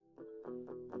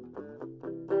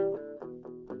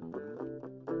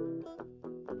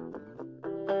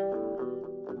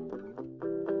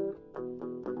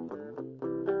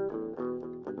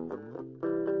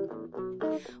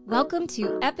Welcome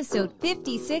to episode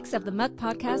 56 of the Mug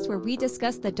Podcast, where we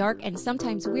discuss the dark and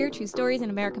sometimes weird true stories in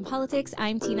American politics.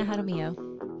 I'm Tina Jaramillo.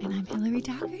 And I'm Hillary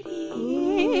Dougherty.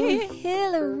 Ooh,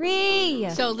 Hillary!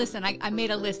 So listen, I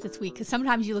made a list this week because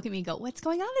sometimes you look at me and go, what's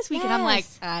going on this week? Yes. And I'm like,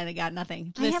 I got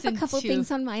nothing. I have a couple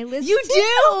things on my list. You too.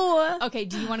 do? Okay,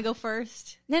 do you want to go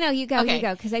first? No, you go, okay. you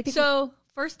go. Because I think so,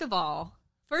 first of all,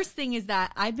 first thing is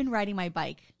that I've been riding my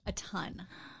bike a ton.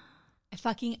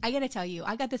 I gotta tell you,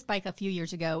 I got this bike a few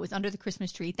years ago. It was under the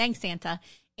Christmas tree. Thanks, Santa.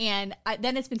 And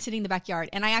then it's been sitting in the backyard.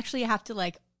 And I actually have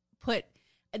to put,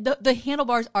 the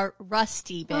handlebars are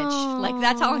rusty, bitch. Aww. Like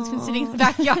that's how long it's been sitting in the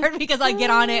backyard because I get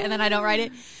on it and then I don't ride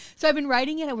it. So I've been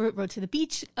riding it. I rode to the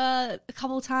beach a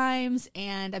couple of times,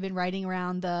 and I've been riding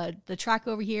around the track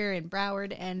over here in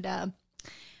Broward. And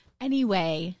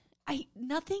anyway,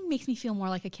 nothing makes me feel more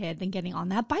like a kid than getting on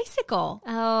that bicycle.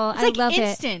 Oh, it's like I love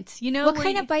instant, it. You know? What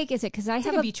kind of bike is it? Because I have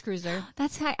like a beach cruiser.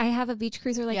 That's how I have a beach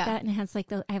cruiser like that, and it has I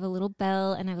have a little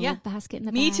bell and I have a little basket in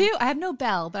the back. Me too. I have no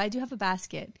bell, but I do have a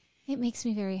basket. It makes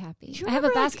me very happy. I have a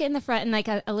basket in the front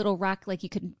and a little rack, you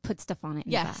could put stuff on it.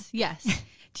 Yes.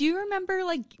 Do you remember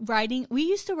riding? We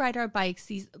used to ride our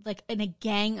bikes in a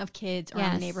gang of kids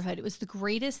around the neighborhood. It was the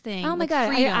greatest thing. Oh my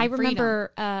God. I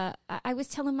remember, I was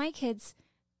telling my kids,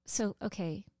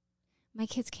 my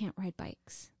kids can't ride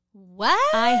bikes.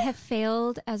 What? I have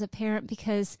failed as a parent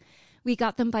because we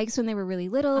got them bikes when they were really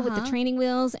little with the training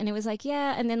wheels, and it was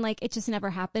and then it just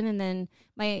never happened. And then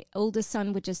my oldest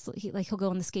son would he'll go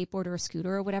on the skateboard or a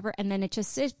scooter or whatever, and then it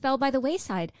fell by the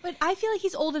wayside. But I feel like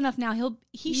he's old enough now.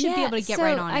 He should be able to get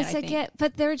right on it. I said,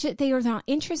 but they are not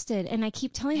interested, and I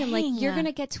keep telling them you're going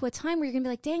to get to a time where you're going to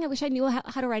be like, dang, I wish I knew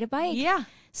how to ride a bike. Yeah.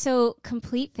 So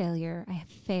complete failure. I have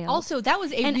failed. Also, that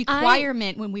was a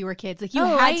requirement when we were kids. You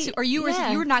had to, or you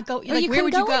were not go. Where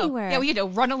would you go? Anywhere. Yeah, we had to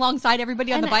run alongside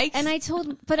everybody on the bikes. And I told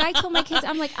my kids,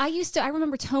 I'm I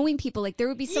remember towing people. There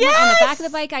would be someone on the back of the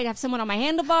bike. I'd have someone on my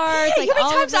handlebars. How many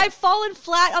times I've fallen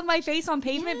flat on my face on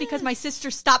pavement because my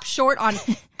sister stopped short on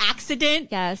accident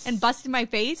and busted my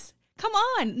face? Come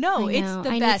on. No, it's the best.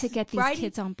 I need to get these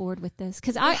kids on board with this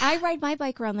because I ride my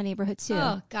bike around the neighborhood too.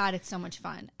 Oh God, it's so much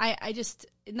fun. I just,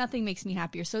 nothing makes me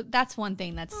happier. So that's one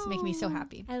thing that's making me so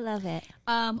happy. I love it.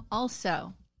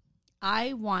 Also,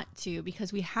 I want to,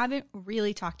 because we haven't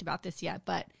really talked about this yet,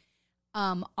 but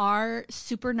our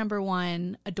super number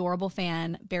one adorable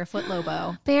fan, Barefoot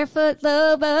Lobo. Barefoot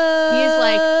Lobo. He is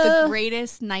the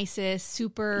greatest, nicest,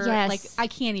 super, I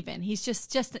can't even. He's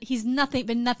just he's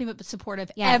been nothing but supportive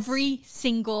every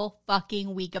single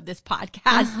fucking week of this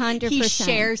podcast. 100%. He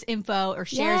shares info or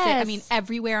shares it,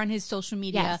 everywhere on his social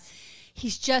media. Yes.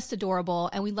 He's just adorable,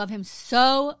 and we love him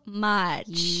so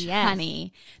much,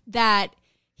 honey, that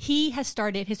he has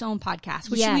started his own podcast,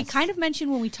 which we kind of mentioned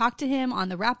when we talked to him on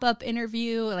the wrap-up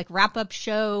interview, wrap-up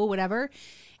show, whatever.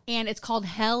 And it's called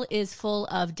Hell is Full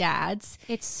of Dads.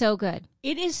 It's so good.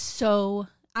 It is so...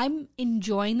 I'm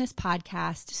enjoying this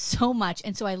podcast so much.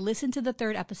 And so I listened to the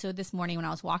 3rd episode this morning when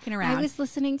I was walking around. I was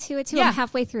listening to it too. I'm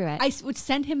halfway through it. I would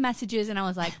send him messages and I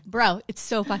was like, bro, it's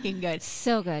so fucking good.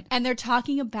 So good. And they're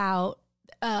talking about...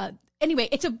 Anyway,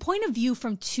 it's a point of view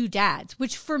from 2 dads,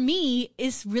 which for me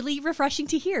is really refreshing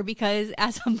to hear because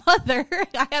as a mother,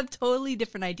 I have totally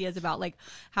different ideas about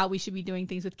how we should be doing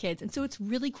things with kids. And so it's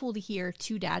really cool to hear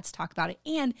 2 dads talk about it.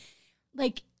 And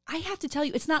I have to tell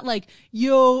you, it's not it's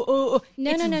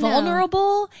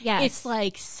vulnerable. Yes.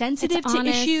 It's sensitive it's honest, to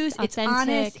issues. authentic. It's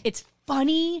honest. It's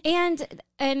funny. And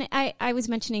I was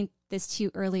mentioning this to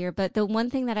you earlier, but the one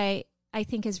thing that I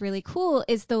think is really cool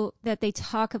is that they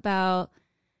talk about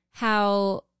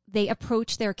how they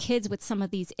approach their kids with some of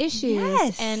these issues.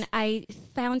 Yes. And I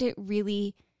found it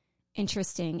really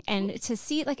interesting. And to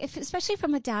see, especially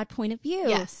from a dad point of view.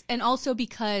 Yes. And also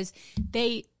because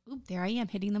there I am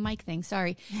hitting the mic thing.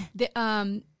 Sorry.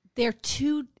 They're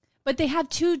but they have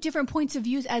 2 different points of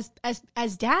views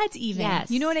as dads even.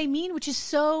 Yes. You know what I mean? Which is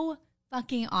so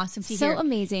fucking awesome to hear. So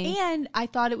amazing. And I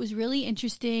thought it was really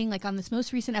interesting. On this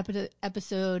most recent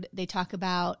episode, they talk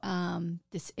about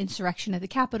this insurrection at the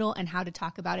Capitol and how to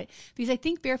talk about it. Because I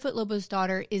think Barefoot Lobo's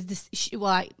daughter is this.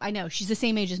 I know she's the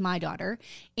same age as my daughter,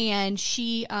 and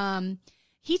he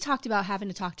talked about having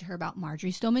to talk to her about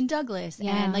Marjorie Stoneman Douglas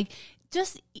and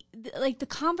just the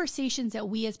conversations that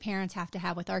we as parents have to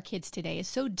have with our kids today is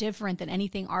so different than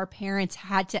anything our parents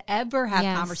had to ever have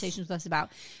conversations with us about.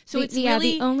 So it's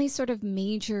really the only sort of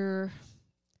major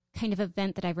kind of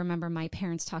event that I remember my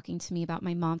parents talking to me about,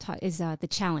 my mom is the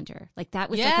Challenger. That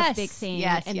was a big thing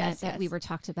that we were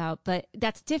talked about, but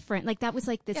that's different. That was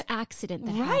this accident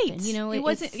that happened. It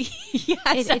wasn't.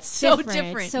 It's so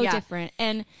different. It's so different.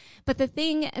 But the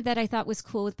thing that I thought was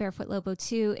cool with Barefoot Lobo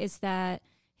too is that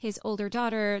his older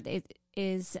daughter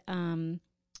is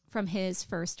from his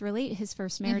first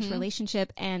marriage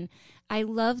relationship. And I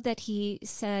love that he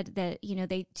said that, you know,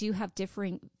 they do have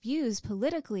differing views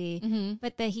politically,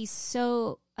 but that he's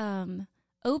so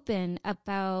open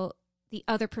about the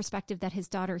other perspective that his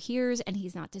daughter hears, and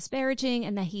he's not disparaging,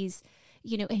 and that he's,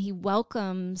 you know, and he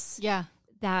welcomes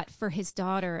that for his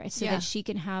daughter so that she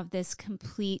can have this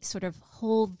complete sort of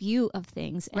whole view of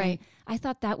things. And I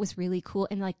thought that was really cool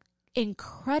and like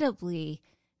incredibly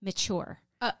mature.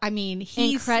 I mean,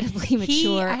 he's incredibly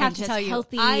mature. I have and to tell you,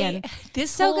 healthy.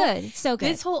 So good.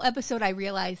 This whole episode, I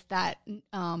realized that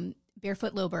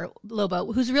Barefoot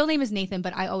Lobo, whose real name is Nathan,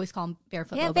 but I always call him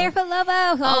Barefoot Lobo. Yeah, Barefoot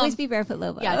Lobo. He'll always be Barefoot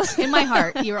Lobo. Yeah, in my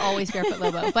heart, you're always Barefoot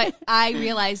Lobo. But I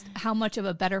realized how much of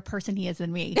a better person he is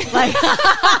than me. Like,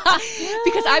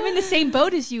 because I'm in the same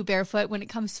boat as you, Barefoot, when it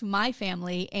comes to my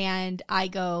family, and I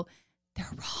go, they're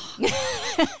wrong.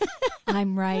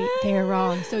 I'm right. They're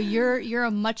wrong. So you're a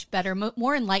much better,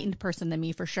 more enlightened person than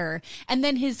me for sure. And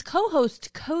then his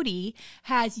co-host Cody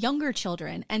has younger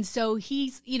children, and so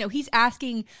he's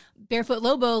asking Barefoot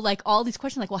Lobo like all these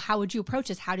questions, like, well, how would you approach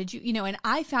this? How did you, you know? And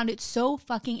I found it so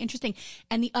fucking interesting.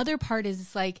 And the other part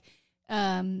is like,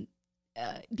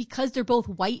 because they're both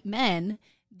white men,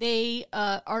 they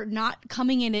are not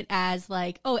coming in it as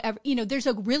like, there's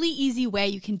a really easy way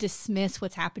you can dismiss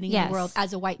what's happening in the world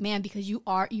as a white man because you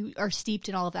are steeped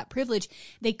in all of that privilege.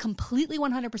 They completely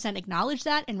 100% acknowledge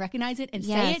that and recognize it and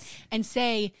say it and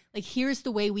say, like, here's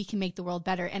the way we can make the world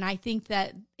better. And I think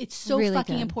that it's so really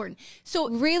fucking important. So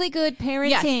really good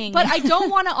parenting. Yes, but I don't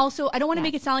want to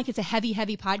make it sound like it's a heavy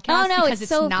podcast. Oh, no, because it's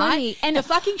so not. Funny. And the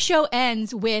fucking show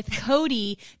ends with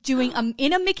Cody doing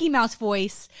in a Mickey Mouse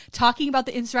voice talking about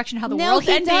the insurrection, how the world's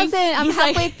ending. No, he doesn't. I'm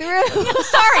halfway through. I'm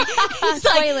sorry. He's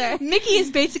spoiler. Like, Mickey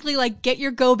is basically like, get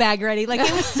your go bag ready. Like,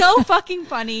 it was so fucking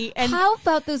funny. And how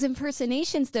about those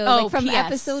impersonations though? Like from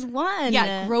episode 1.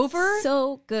 Yeah, Grover.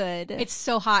 So good. It's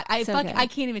so hot. I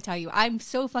can't even tell you. I'm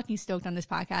so fucking stoked on this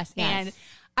podcast. Yes. And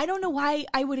I don't know why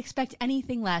I would expect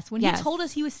anything less. When he told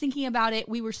us he was thinking about it,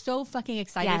 we were so fucking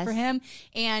excited for him.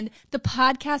 And the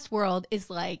podcast world is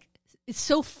like, it's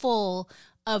so full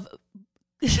of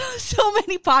so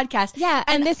many podcasts. Yeah,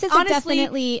 and this is honestly,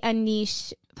 definitely a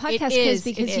niche podcast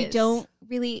because you don't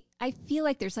really. I feel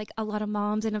like there's like a lot of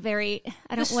moms in a very.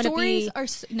 I don't want to be.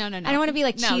 No. I don't want to be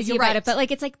like cheesy about it, but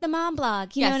like it's like the mom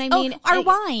blog. You know what I mean? Our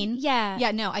wine. Yeah. Yeah.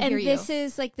 No, I hear you. And this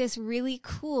is like this really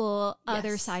cool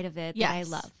other side of it that I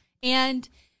love. And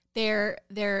they're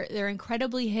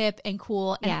incredibly hip and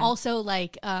cool, and also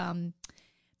like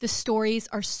the stories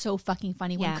are so fucking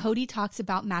funny. When Cody talks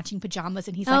about matching pajamas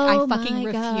and he's like, I fucking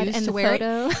refuse to wear it.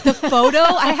 The photo,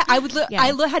 I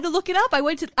had to look it up.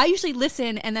 I usually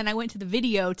listen, and then I went to the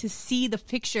video to see the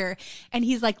picture, and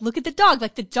he's like, look at the dog.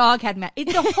 Like the dog had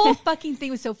the whole fucking thing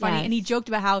was so funny. Yes. And he joked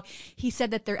about how he said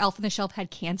that their elf on the shelf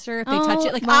had cancer if they touch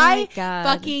it. Like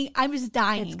I was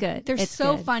dying. It's good. They're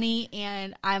so funny,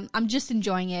 and I'm just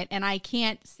enjoying it, and I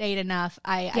can't say it enough.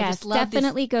 I just love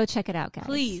definitely go check it out, guys.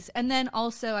 Please. And then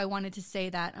also I wanted to say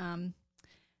that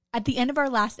at the end of our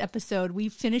last episode, we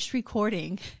finished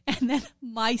recording, and then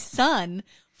my son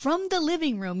from the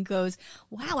living room goes,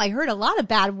 wow, I heard a lot of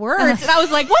bad words. And I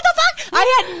was like, what the fuck?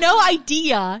 I had no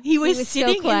idea he was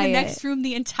sitting in the next room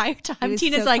the entire time.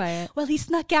 Tina's like, quiet. Well, he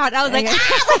snuck out. I was like,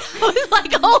 I was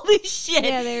like, holy shit.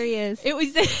 Yeah, there he is.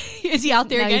 Is he out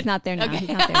there again? He's not there now. Okay. He's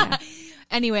not there now.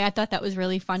 Anyway, I thought that was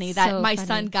really funny that my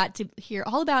son got to hear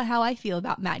all about how I feel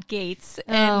about Matt Gaetz.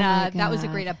 And that was a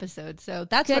great episode. So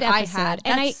that's what I had.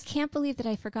 And I can't believe that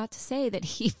I forgot to say that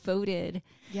he voted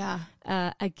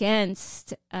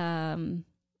against certifying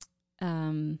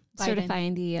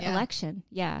the election.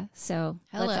 Yeah. So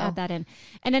let's add that in.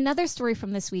 And another story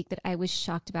from this week that I was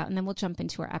shocked about, and then we'll jump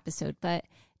into our episode, but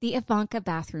the Ivanka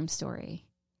bathroom story.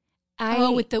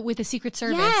 With the Secret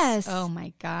Service. Yes. Oh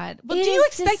my God. Well, do you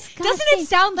expect? Disgusting. Doesn't it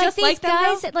sound just like these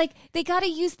guys? That, like they got to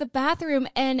use the bathroom,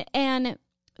 and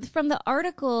from the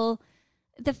article,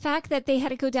 the fact that they had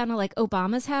to go down to like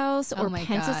Obama's house or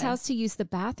Pence's house to use the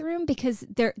bathroom because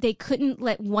they couldn't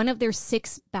let one of their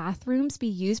 6 bathrooms be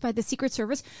used by the Secret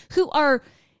Service, who are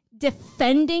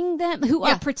defending them, who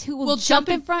will jump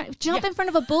in front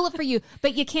of a bullet for you,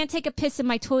 but you can't take a piss in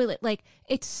my toilet. Like,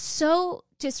 it's so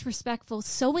disrespectful,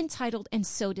 so entitled, and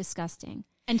so disgusting.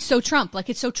 And so Trump, like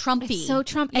it's so Trumpy. It's so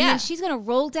Trump. And then she's going to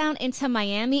roll down into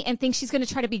Miami and think she's going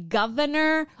to try to be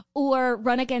governor or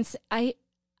run against, I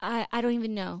don't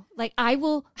even know. Like, I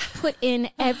will put in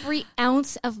every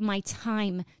ounce of my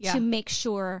time to make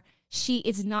sure she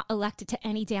is not elected to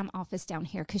any damn office down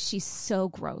here because she's so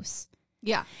gross.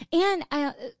 Yeah. And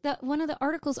one of the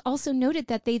articles also noted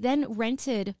that they then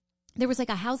rented there was like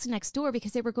a house next door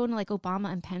because they were going to like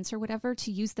Obama and Pence or whatever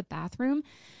to use the bathroom.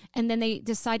 And then they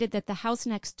decided that the house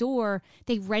next door,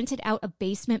 they rented out a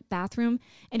basement bathroom,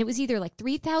 and it was either like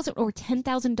 $3,000 or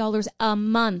 $10,000 a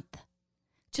month.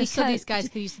 Just so these guys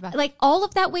could use the bathroom. Like all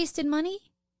of that wasted money.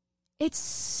 It's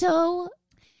so,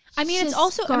 I mean, it's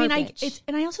also, garbage.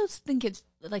 I also think it's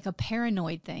like a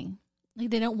paranoid thing. Like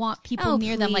they don't want people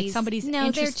near them, like somebody's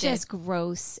interested. They're just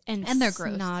gross and they're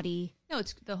gross. Snotty. No,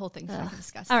 it's the whole thing's fucking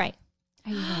disgusting. All right.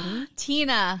 Are you ready?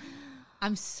 Tina,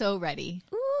 I'm so ready.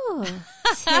 Ooh,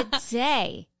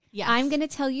 today, yes. I'm going to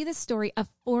tell you the story of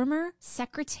former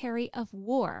Secretary of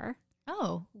War,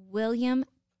 William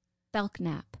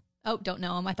Belknap. Oh, don't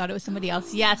know him. I thought it was somebody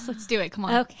else. Yes, let's do it. Come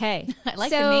on. Okay. I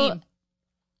like the name.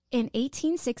 In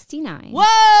 1869,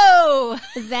 whoa!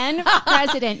 Then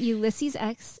President Ulysses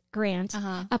S. Grant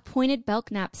appointed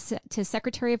Belknap to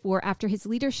Secretary of War after his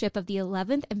leadership of the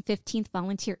 11th and 15th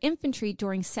Volunteer Infantry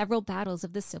during several battles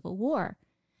of the Civil War.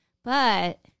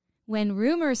 But when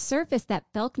rumors surfaced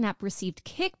that Belknap received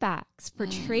kickbacks for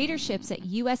traitorships at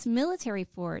U.S. military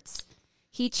forts,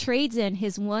 he trades in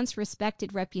his once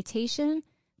respected reputation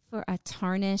for a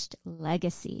tarnished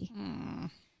legacy.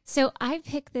 So I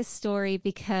picked this story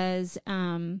because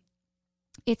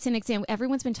it's an example.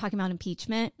 Everyone's been talking about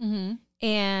impeachment,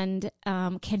 and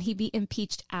can he be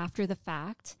impeached after the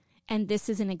fact? And this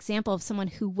is an example of someone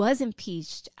who was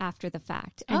impeached after the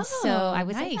fact. And so I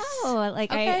was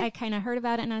I kind of heard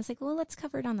about it, and I was like, well, let's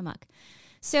cover it on the muck.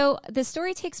 So the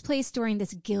story takes place during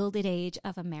this Gilded Age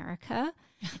of America.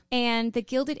 And the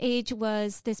Gilded Age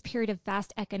was this period of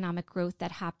vast economic growth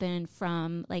that happened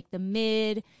from like the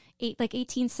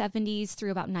 1870s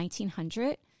through about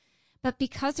 1900. But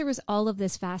because there was all of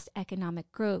this vast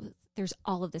economic growth, there's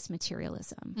all of this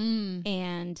materialism.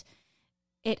 And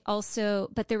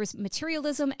but there was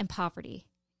materialism and poverty.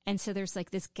 And so there's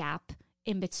like this gap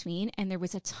in between. And there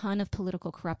was a ton of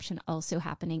political corruption also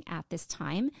happening at this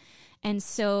time. And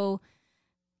so,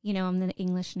 you know, I'm the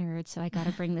English nerd, so I got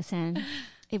to bring this in.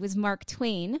 It was Mark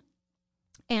Twain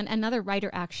and another writer,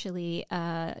 actually,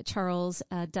 Charles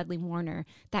Dudley Warner,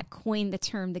 that coined the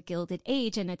term the Gilded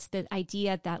Age. And it's the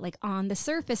idea that, like, on the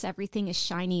surface, everything is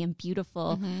shiny and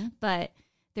beautiful, but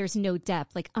there's no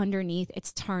depth. Like, underneath,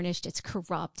 it's tarnished, it's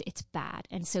corrupt, it's bad.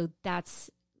 And so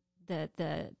that's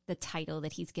the title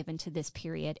that he's given to this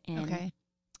period in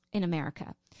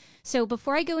America. So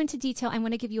before I go into detail, I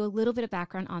want to give you a little bit of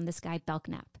background on this guy,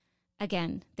 Belknap.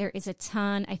 Again, there is a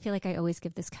ton. I feel like I always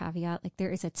give this caveat. Like,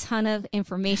 there is a ton of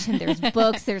information. There's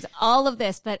books. There's all of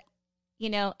this. But, you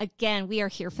know, again, we are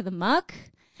here for the muck.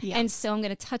 Yeah. And so I'm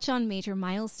going to touch on major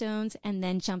milestones and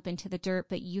then jump into the dirt.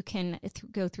 But you can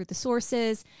go through the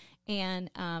sources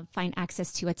and find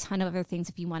access to a ton of other things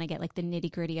if you want to get like the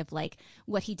nitty gritty of like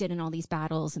what he did in all these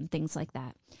battles and things like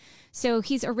that. So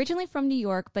he's originally from New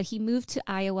York, but he moved to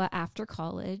Iowa after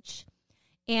college.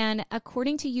 And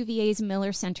according to UVA's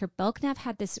Miller Center, Belknap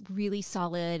had this really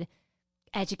solid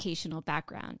educational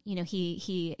background. You know,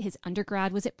 his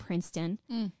undergrad was at Princeton,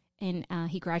 and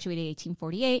he graduated in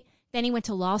 1848. Then he went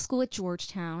to law school at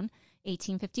Georgetown,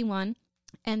 1851.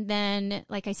 And then,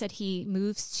 like I said, he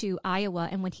moves to Iowa.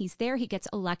 And when he's there, he gets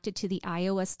elected to the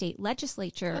Iowa State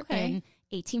Legislature in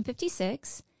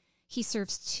 1856. He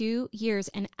serves 2 years.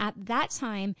 And at that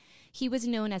time, he was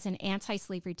known as an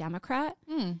anti-slavery Democrat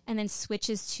and then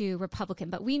switches to Republican.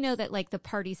 But we know that, like, the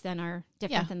parties then are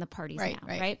different than the parties now,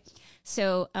 right?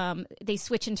 So they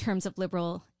switch in terms of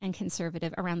liberal and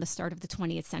conservative around the start of the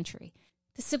 20th century.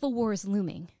 The Civil War is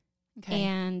looming.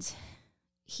 And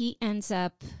he ends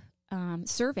up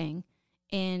serving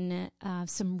in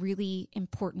some really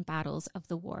important battles of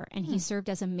the war. And he served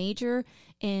as a major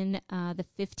in the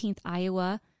 15th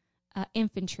Iowa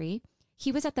Infantry.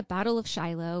 He was at the Battle of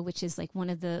Shiloh, which is like one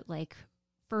of the like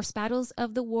first battles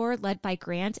of the war led by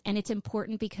Grant. And it's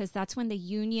important because that's when the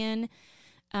Union,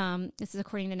 this is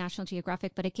according to National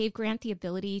Geographic, but it gave Grant the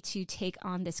ability to take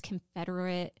on this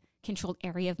Confederate controlled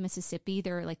area of Mississippi.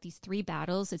 There are like these 3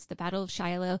 battles. It's the Battle of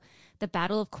Shiloh, the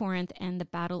Battle of Corinth, and the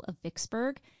Battle of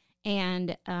Vicksburg.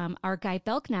 And our guy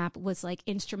Belknap was like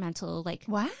instrumental, like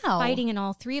fighting in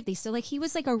all 3 of these. So like he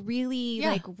was like a really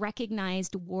like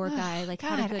recognized war guy, like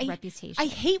had a good reputation. I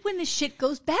hate when the shit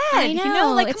goes bad. I know. You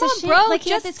know, like, it's come a on, shame. bro. Like he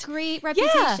had this great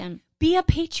reputation. Yeah, be a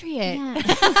patriot.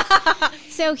 Yeah.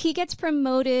 So he gets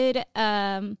promoted.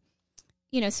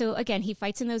 You know, so again, he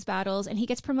fights in those battles and he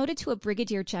gets promoted to a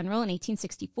brigadier general in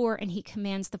 1864 and he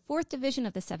commands the 4th Division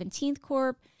of the 17th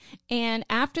Corps. And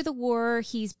after the war,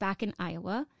 he's back in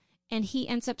Iowa and he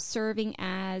ends up serving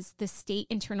as the state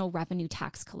internal revenue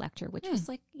tax collector, which was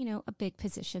like, you know, a big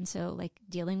position. So like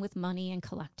dealing with money and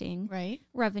collecting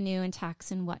revenue and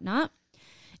tax and whatnot.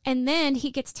 And then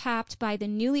he gets tapped by the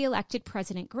newly elected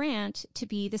President Grant to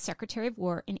be the Secretary of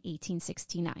War in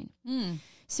 1869.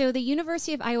 So the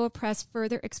University of Iowa Press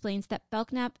further explains that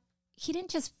Belknap, he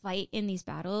didn't just fight in these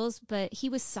battles, but he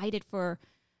was cited for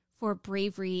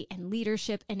bravery and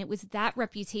leadership. And it was that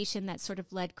reputation that sort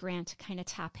of led Grant to kind of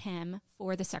tap him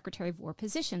for the Secretary of War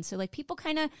position. So like people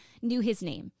kind of knew his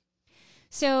name.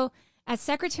 So as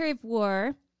Secretary of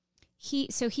War, he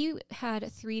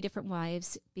had 3 different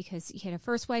wives because he had a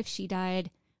first wife. She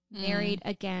died, married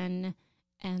again,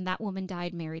 and that woman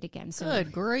died, married again. So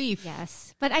good grief.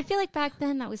 Yes. But I feel like back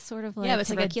then that was sort of like it's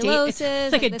tuberculosis.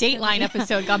 It's like a Dateline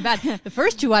episode gone bad. The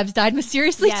first 2 wives died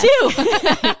mysteriously too.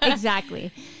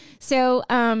 Exactly. So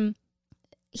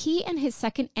he and his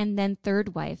second and then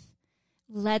third wife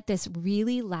led this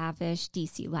really lavish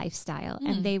DC lifestyle.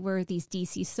 And they were these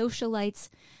DC socialites.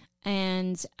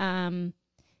 And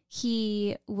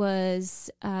he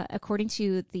was, according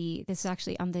to this is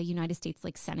actually on the United States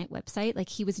like Senate website, like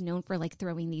he was known for like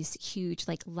throwing these huge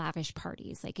like lavish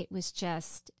parties. Like it was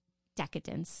just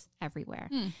decadence everywhere,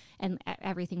 and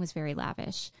everything was very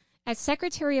lavish. As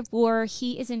Secretary of War,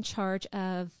 he is in charge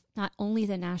of not only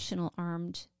the National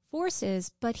Armed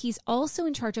Forces, but he's also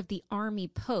in charge of the Army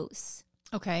posts.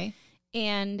 Okay,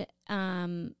 and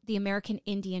the American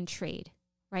Indian trade.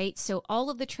 Right. So all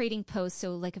of the trading posts.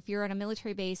 So like if you're at a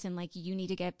military base and like you need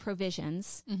to get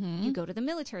provisions, you go to the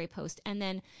military post. And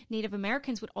then Native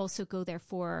Americans would also go there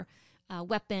for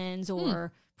weapons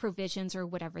or provisions or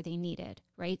whatever they needed.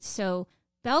 Right. So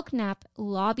Belknap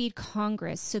lobbied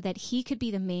Congress so that he could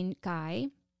be the main guy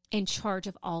in charge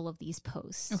of all of these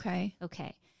posts. Okay.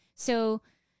 So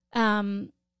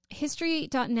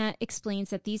History.net explains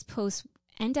that these posts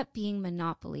end up being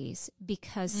monopolies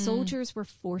because soldiers were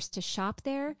forced to shop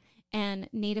there, and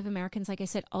Native Americans, like I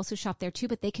said, also shop there too,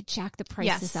 but they could jack the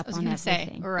prices up on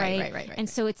everything. Right. And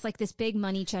so it's like this big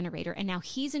money generator, and now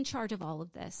he's in charge of all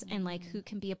of this and like who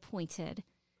can be appointed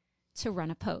to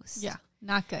run a post. Yeah,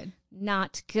 not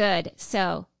good.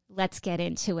 So let's get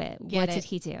into it. What did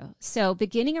he do? So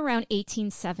beginning around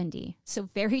 1870, so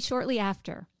very shortly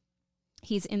after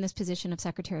he's in this position of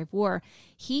Secretary of War,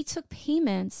 he took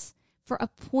payments for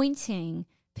appointing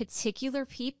particular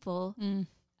people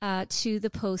to the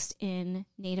post in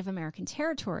Native American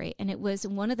territory. And it was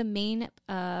one of the main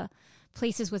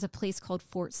places was a place called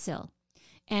Fort Sill.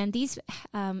 And these,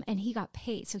 and he got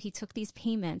paid. So he took these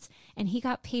payments and he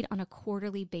got paid on a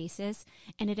quarterly basis.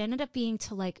 And it ended up being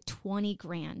to like 20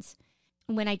 grand.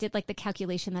 When I did like the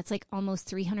calculation, that's like almost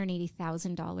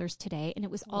 $380,000 today. And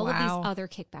it was all of these other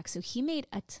kickbacks. So he made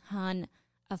a ton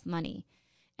of money.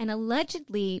 And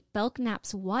allegedly,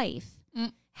 Belknap's wife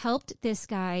helped this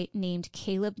guy named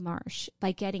Caleb Marsh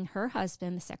by getting her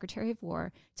husband, the Secretary of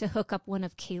War, to hook up one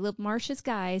of Caleb Marsh's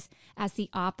guys as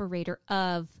the operator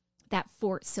of that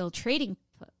Fort Sill trading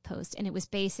post. And it was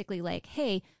basically like,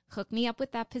 hey, hook me up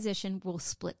with that position. We'll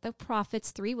split the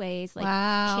profits 3 ways. Like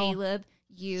Caleb,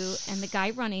 you, and the guy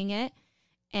running it.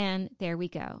 And there we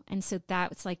go. And so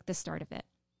that was like the start of it.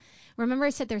 Remember I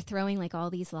said they're throwing like all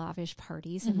these lavish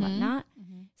parties and whatnot?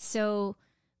 So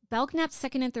Belknap's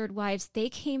second and third wives, they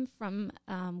came from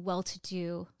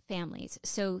well-to-do families.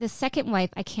 So the second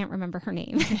wife, I can't remember her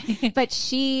name, but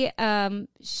she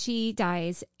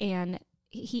dies, and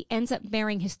he ends up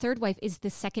marrying his third wife is the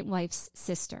second wife's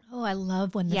sister. Oh, I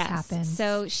love when this happens.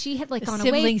 So she had like the gone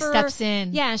sibling away for steps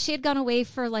in. Yeah, she had gone away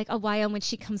for like a while, and when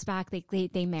she comes back,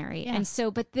 they marry. Yeah. And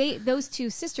so, but those 2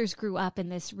 sisters grew up in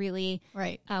this really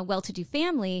well-to-do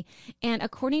family. And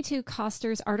according to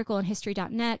Coster's article on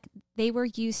History.net, they were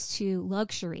used to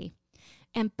luxury.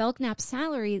 And Belknap's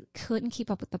salary couldn't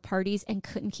keep up with the parties and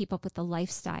couldn't keep up with the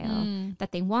lifestyle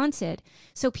that they wanted.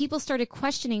 So people started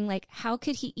questioning, like, how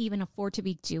could he even afford to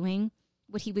be doing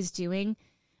what he was doing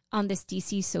on this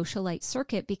DC socialite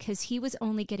circuit, because he was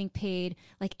only getting paid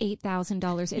like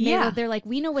 $8,000. And they're like,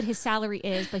 we know what his salary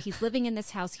is, but he's living in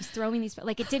this house. He's throwing these,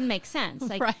 like, it didn't make sense.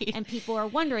 Like, and people are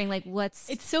wondering, like,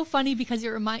 it's so funny because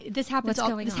this happens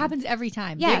every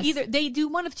time. Yes. They do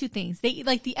one of 2 things. They,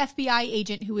 like the FBI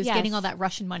agent who was getting all that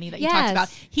Russian money that you talked about.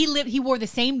 He wore the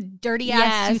same dirty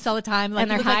ass suits all the time. Like,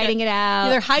 and they're hiding it out.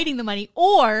 They're hiding the money,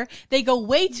 or they go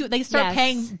they start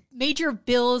paying major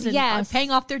bills and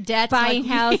paying off their debts, buying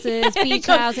houses, beach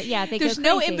houses. Yeah, there's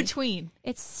no in between.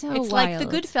 It's so it's wild. like the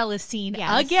Goodfellas scene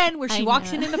again, where she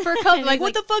walks in the fur coat. Like,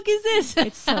 what the fuck is this?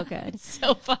 It's so good. It's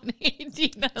so funny.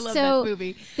 Dina, I love that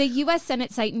movie. The U.S.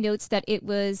 Senate site notes that it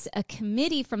was a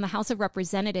committee from the House of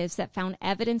Representatives that found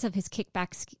evidence of his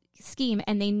kickback scheme,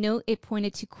 and they note it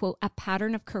pointed to, quote, a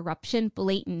pattern of corruption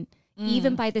blatant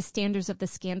even by the standards of the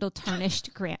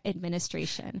scandal-tarnished Grant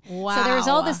administration. Wow. So there's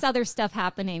all this other stuff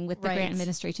happening with the Grant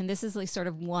administration. This is like sort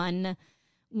of one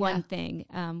thing.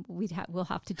 We'll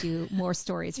have to do more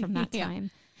stories from that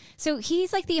time. So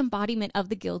he's like the embodiment of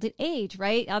the Gilded Age,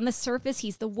 right? On the surface,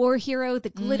 he's the war hero,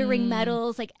 the glittering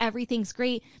medals, like everything's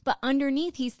great. But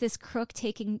underneath, he's this crook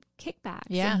taking kickbacks.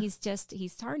 Yeah. And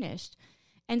he's tarnished.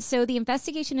 And so the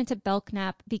investigation into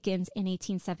Belknap begins in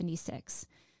 1876.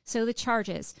 So the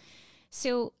charges.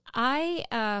 So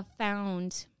I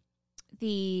found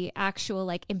the actual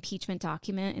like impeachment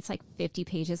document. It's like 50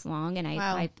 pages long. And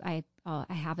I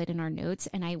have it in our notes.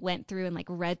 And I went through and like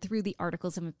read through the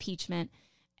articles of impeachment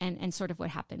and sort of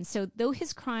what happened. So though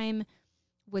his crime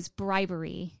was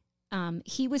bribery,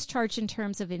 he was charged in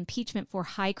terms of impeachment for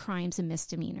high crimes and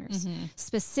misdemeanors.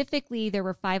 Specifically, there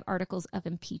were 5 articles of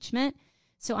impeachment.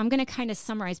 So I'm going to kind of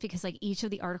summarize because like each of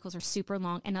the articles are super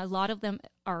long and a lot of them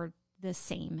are the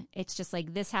same. It's just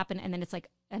like this happened and then it's like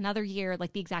another year,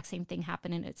 like the exact same thing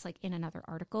happened and it's like in another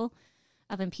article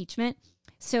of impeachment.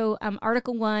 So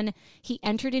Article 1, he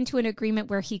entered into an agreement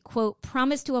where he, quote,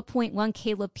 promised to appoint one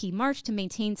Caleb P. Marsh to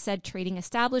maintain said trading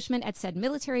establishment at said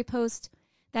military post,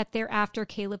 that thereafter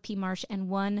Caleb P. Marsh and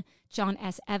one John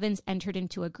S. Evans entered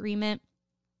into agreement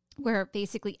where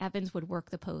basically Evans would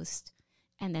work the post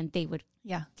and then they would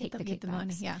take the kickbacks.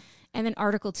 Money. Yeah. And then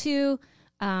Article 2,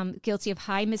 guilty of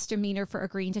high misdemeanor for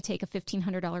agreeing to take a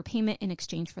 $1,500 payment in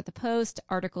exchange for the post.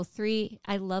 Article 3,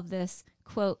 I love this,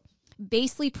 quote,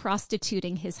 basely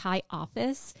prostituting his high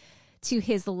office to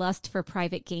his lust for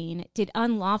private gain, did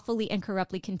unlawfully and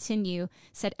corruptly continue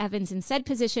said Evans in said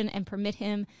position and permit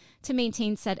him to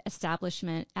maintain said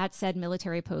establishment at said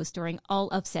military post during all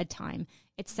of said time,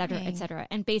 et cetera, et cetera.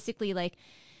 And basically, like,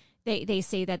 they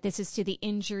say that this is to the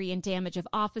injury and damage of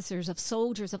officers, of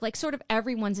soldiers, of like sort of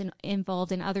everyone's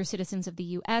involved and other citizens of the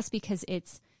U.S. because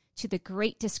it's to the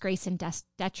great disgrace and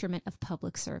detriment of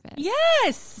public service.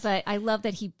 Yes! But I love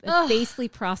that he basically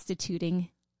prostituting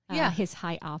his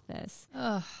high office.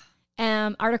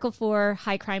 Article 4,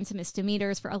 high crimes and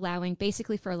misdemeanors for allowing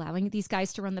these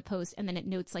guys to run the post. And then it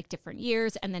notes like different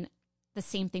years and then the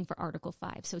same thing for Article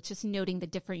 5. So it's just noting the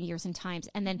different years and times.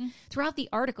 And then throughout the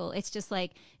article, it's just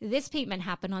like this payment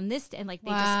happened on this, and like they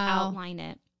just outline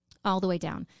it all the way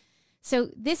down. So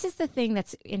this is the thing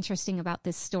that's interesting about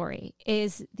this story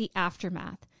is the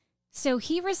aftermath. So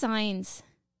he resigns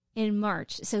in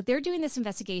March. So they're doing this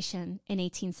investigation in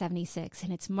 1876,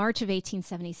 and it's March of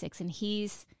 1876, and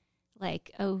he's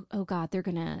like, oh God, they're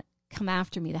going to come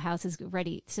after me. The House is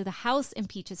ready. So the House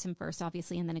impeaches him first,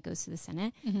 obviously, and then it goes to the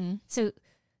Senate.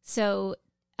 So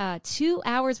 2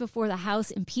 hours before the House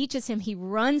impeaches him, he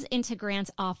runs into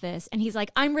Grant's office, and he's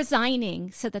like, I'm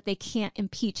resigning so that they can't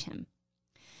impeach him.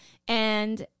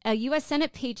 And a U.S.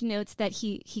 Senate page notes that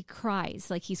he cries,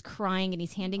 like he's crying and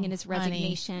he's handing in his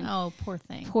resignation. Oh, poor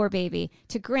thing. Poor baby.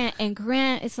 To Grant. And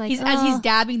Grant is like, as he's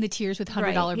dabbing the tears with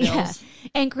 $100 bills. Yeah.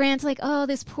 And Grant's like, oh,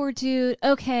 this poor dude.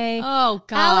 Okay. Oh,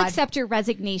 God. I'll accept your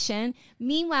resignation.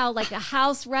 Meanwhile, like the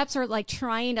House reps are like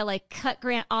trying to like cut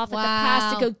Grant off at the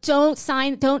pass to go,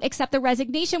 don't accept the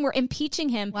resignation. We're impeaching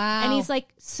him. Wow. And he's like,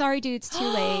 sorry, dude, it's too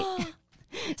late.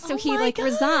 So he like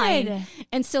resigned.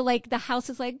 And so like the House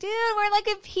is like, dude,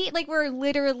 we're like we're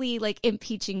literally like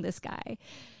impeaching this guy.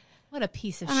 What a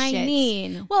piece of shit. I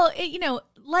mean, well,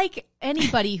 like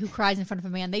anybody who cries in front of a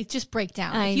man, they just break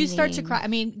down. If you start to cry,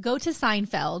 go to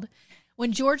Seinfeld.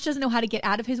 When George doesn't know how to get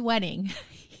out of his wedding,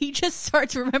 he just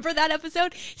starts, remember that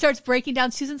episode? He starts breaking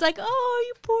down. Susan's like, oh,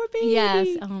 you poor baby.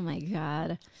 Yes. Oh my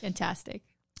God. Fantastic.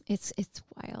 It's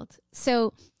wild.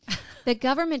 So the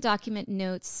government document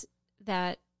notes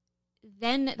that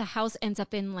then the House ends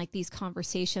up in like these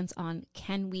conversations on,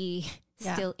 can we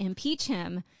still impeach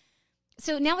him?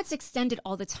 So now it's extended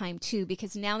all the time too,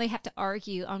 because now they have to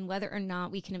argue on whether or not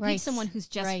we can impeach someone who's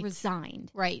just resigned.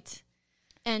 Right.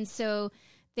 And so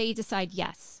they decide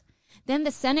yes. Then the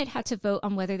Senate had to vote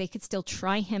on whether they could still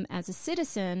try him as a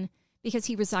citizen because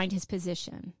he resigned his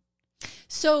position.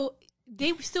 So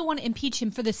they still want to impeach him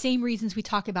for the same reasons we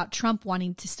talk about Trump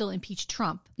wanting to still impeach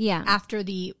Trump. Yeah.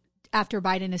 After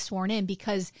Biden is sworn in,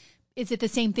 because is it the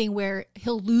same thing where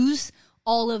he'll lose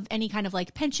all of any kind of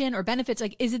like pension or benefits?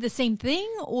 Like, is it the same thing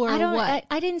or what?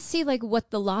 I didn't see like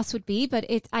what the loss would be, but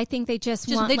I think they just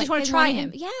want to try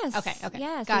him. Yes. Okay.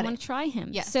 Yes. Got they want to try him.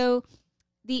 Yes. So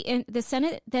the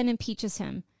Senate then impeaches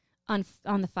him on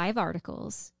the 5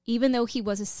 articles, even though he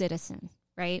was a citizen.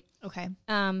 Right. Okay.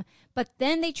 But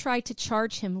then they tried to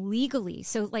charge him legally.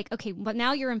 So like, okay, but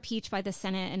now you're impeached by the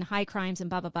Senate and high crimes and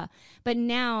blah, blah, blah. But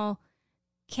now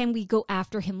can we go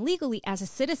after him legally as a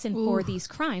citizen for these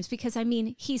crimes? Because I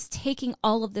mean, he's taking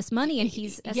all of this money and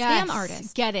he's a scam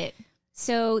artist. Get it.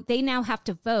 So they now have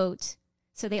to vote.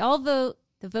 So they all vote.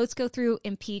 The votes go through,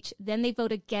 impeach. Then they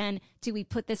vote again. Do we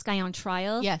put this guy on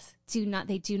trial? Yes.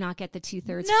 They do not get the 2/3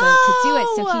 vote to do it.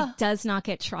 So he does not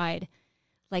get tried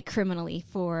like criminally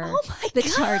for the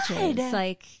charges.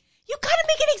 Like, you gotta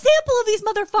make an example of these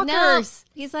motherfuckers.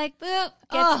 No. He's like, boop,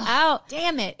 gets out.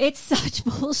 Damn it. It's such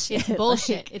bullshit. It's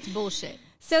bullshit. It's bullshit.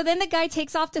 So then the guy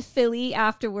takes off to Philly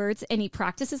afterwards, and he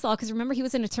practices law because remember he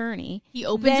was an attorney. He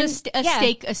opens a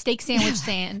steak sandwich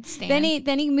stand. Then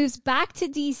he moves back to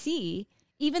DC,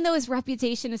 even though his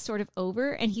reputation is sort of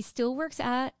over, and he still works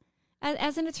as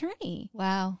an attorney.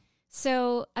 Wow.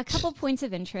 So a couple points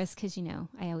of interest because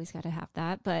I always got to have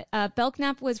that. But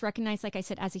Belknap was recognized, like I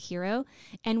said, as a hero,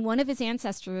 and one of his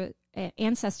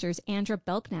ancestors, Andra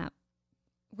Belknap,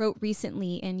 wrote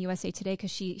recently in USA Today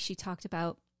because she talked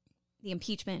about the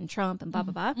impeachment and Trump and blah,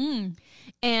 blah, blah.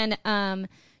 And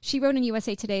she wrote in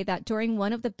USA Today that during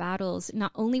one of the battles,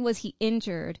 not only was he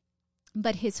injured,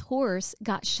 but his horse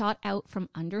got shot out from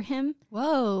under him.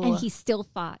 Whoa. And he still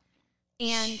fought.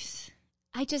 And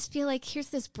I just feel like here's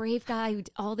this brave guy who did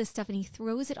all this stuff and he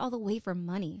throws it all away for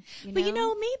money. But maybe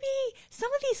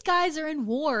some of these guys are in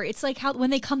war. It's like how when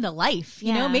they come to life,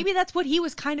 you know, maybe that's what he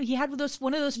was he had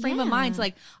one of those frame of minds,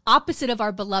 like opposite of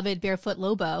our beloved Barefoot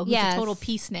Lobo, who's a total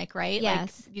peacenik, right?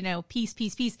 Yes. Like, peace,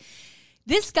 peace, peace.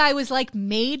 This guy was like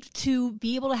made to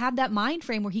be able to have that mind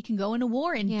frame where he can go into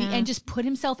war and and just put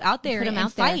himself out there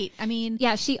and fight. I mean,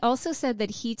 she also said that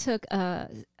he took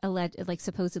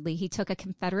supposedly he took a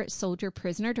Confederate soldier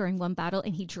prisoner during one battle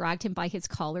and he dragged him by his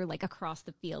collar like across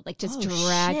the field, like just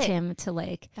dragged him to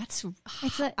like. That's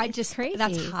crazy.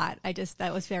 That's hot.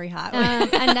 That was very hot.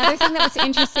 Another thing that was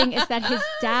interesting is that his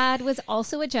dad was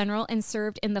also a general and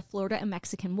served in the Florida and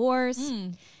Mexican Wars,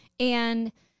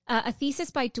 and. A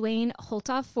thesis by Dwayne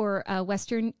Holtoff for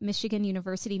Western Michigan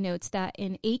University notes that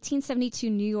in 1872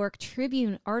 New York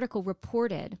Tribune article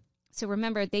reported, so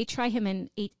remember they try him in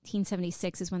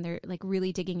 1876 is when they're like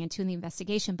really digging into the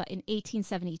investigation, but in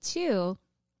 1872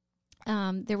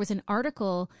 there was an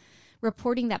article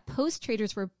reporting that post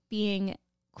traders were being,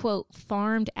 quote,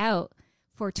 farmed out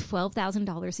for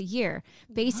 $12,000 a year.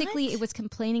 Basically, it was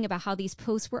complaining about how these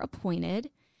posts were appointed.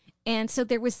 And so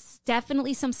there was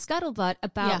definitely some scuttlebutt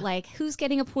about like who's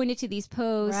getting appointed to these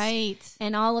posts, right,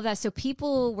 and all of that. So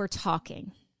people were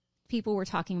talking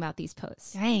about these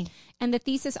posts. Dang. And the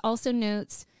thesis also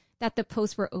notes that the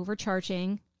posts were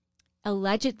overcharging,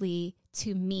 allegedly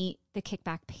to meet the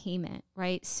kickback payment,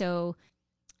 right? So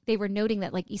they were noting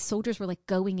that like these soldiers were like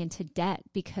going into debt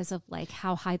because of like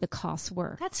how high the costs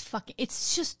were. That's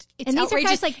it's and these outrageous.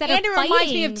 Are guys like that. And it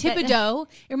reminds me of Thibodeau.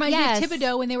 It reminds me of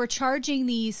Thibodeau when they were charging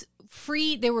these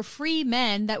free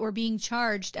men that were being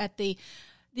charged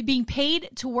being paid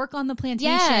to work on the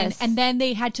plantation, and then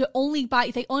they had to the only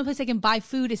place they can buy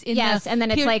food is in and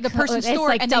then it's like the person's store,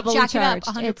 like and double they jack charged. it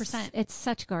up 100%. It's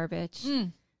such garbage.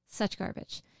 Such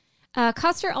garbage.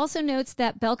 Coster also notes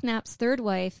that Belknap's third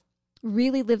wife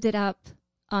really lived it up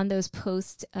on those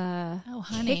post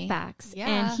kickbacks. Yeah.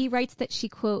 And he writes that she,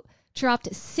 quote,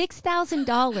 dropped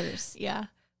 $6,000. Yeah.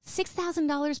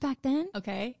 $6,000 back then?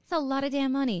 Okay. It's a lot of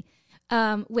damn money.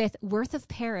 With Worth of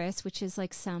Paris, which is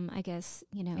like some, I guess,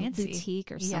 fancy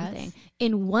boutique or something.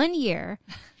 In 1 year,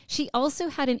 she also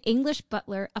had an English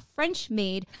butler, a French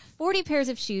maid, 40 pairs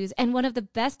of shoes, and one of the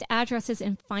best addresses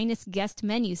and finest guest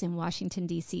menus in Washington,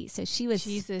 D.C. So she was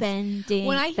spending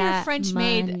When I hear French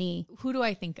money. maid, who do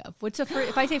I think of?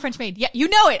 If I say French maid, yeah, you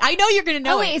know it. I know you're going to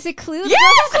know it. Wait, is it Clue?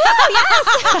 Yes!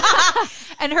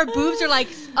 Yes! And her boobs are like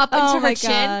up into her chin,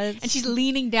 God. and she's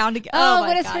leaning down to.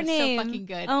 what is her name? So fucking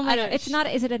good. Oh my God! It's not.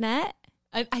 Is it Annette?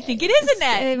 I think it is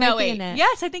Annette. It no, might be wait. Annette.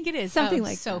 Yes, I think it is. Something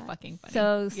like so that. fucking funny.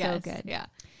 So Yes, good. Yeah.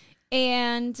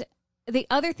 And the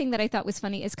other thing that I thought was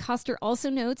funny is Coster also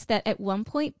notes that at one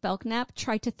point Belknap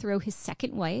tried to throw his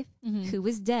second wife, who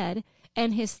was dead,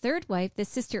 and his third wife, the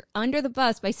sister, under the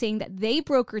bus by saying that they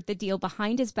brokered the deal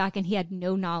behind his back and he had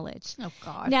no knowledge. Oh,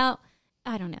 God. Now,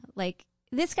 I don't know. Like,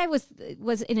 this guy was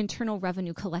an internal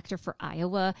revenue collector for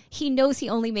Iowa. He knows he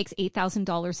only makes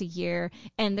 $8,000 a year,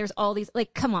 and there's all these,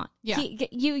 like, come on. Yeah.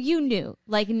 You knew.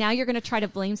 Like, now you're going to try to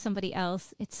blame somebody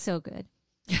else. It's so good.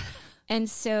 And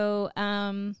so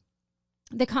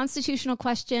the constitutional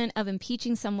question of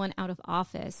impeaching someone out of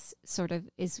office sort of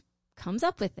comes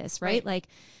up with this, right? Like,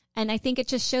 and I think it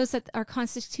just shows that our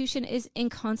Constitution is in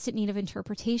constant need of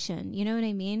interpretation. You know what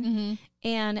I mean? Mm-hmm.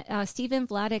 And Stephen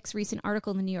Vladek's recent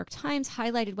article in the New York Times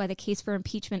highlighted why the case for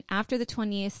impeachment after the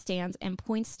 20th stands and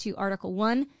points to Article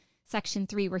 1, Section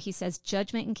 3, where he says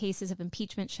judgment in cases of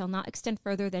impeachment shall not extend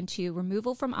further than to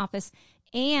removal from office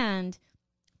and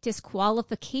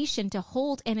disqualification to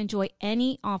hold and enjoy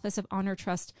any office of honor,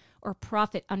 trust, or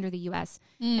profit under the U.S.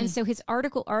 And so his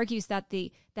article argues that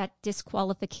that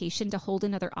disqualification to hold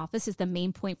another office is the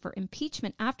main point for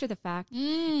impeachment after the fact.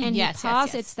 And he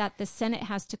posits that the Senate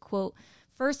has to, quote,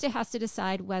 first it has to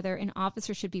decide whether an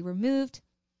officer should be removed.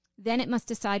 Then it must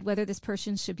decide whether this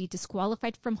person should be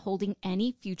disqualified from holding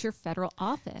any future federal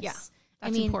office. Yeah,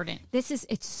 that's important.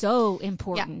 It's so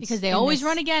important. Yeah, because they always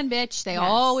run again, bitch. They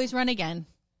always run again.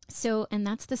 So, and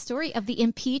that's the story of the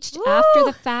impeached after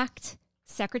the fact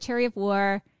Secretary of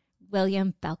War,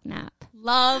 William Belknap.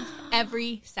 Love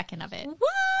every second of it.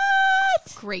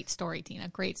 What? Great story, Tina.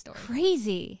 Great story.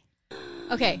 Crazy.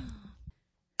 Okay.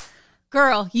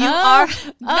 Girl, you are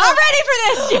not ready for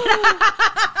this.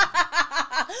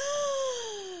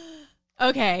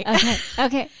 Okay.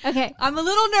 I'm a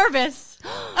little nervous.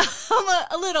 I'm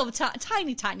a little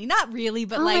tiny. Not really,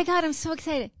 but oh like. Oh my God, I'm so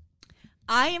excited.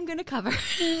 I am going to cover.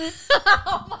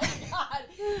 Oh my God.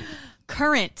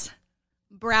 Current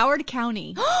Broward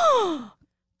County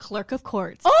Clerk of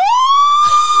Courts. Oh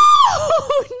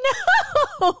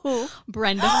no.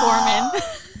 Brenda Forman.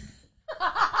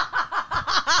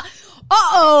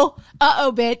 Uh-oh,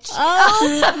 bitch.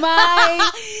 Oh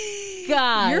my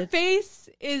God. Your face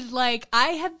is like, I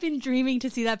have been dreaming to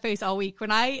see that face all week.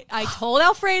 When I told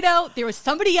Alfredo there was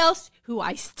somebody else who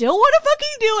I still want to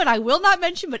fucking do, and I will not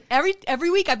mention, but every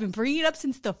week I've been bringing it up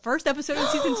since the first episode of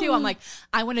season 2. I'm like,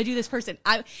 I want to do this person.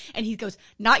 And he goes,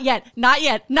 not yet. And I'm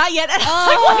like, when can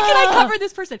I cover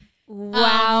this person?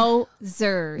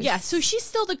 Wowzers. Yeah, so she's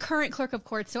still the current clerk of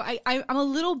court. So I'm a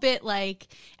little bit like,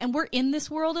 and we're in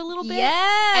this world a little bit.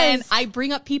 Yes. And I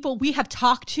bring up people we have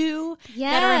talked to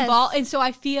that are involved. And so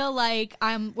I feel like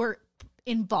we're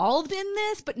involved in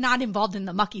this, but not involved in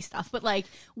the mucky stuff. But like,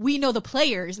 we know the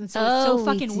players. And so it's so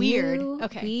fucking weird.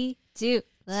 Okay. We do.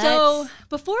 So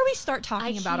before we start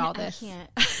talking about all this.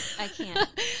 I can't.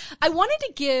 I wanted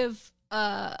to give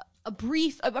a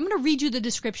brief, I'm going to read you the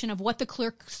description of what the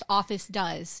clerk's office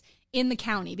does in the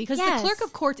county, because the clerk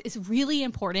of courts is really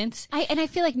important. And I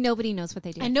feel like nobody knows what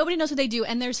they do. And nobody knows what they do.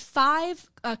 And there's 5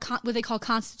 what they call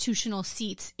constitutional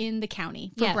seats in the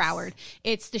county for Broward.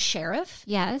 It's the sheriff.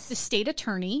 Yes. The state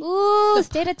attorney. Ooh, the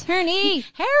state attorney.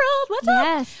 Harold, what's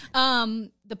up? Yes.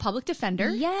 The public defender.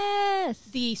 Yes.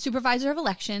 The supervisor of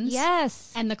elections.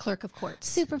 Yes. And the clerk of courts.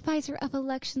 Supervisor of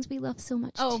elections we love so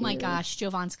much, Oh too. my gosh,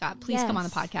 Jovan Scott, please come on the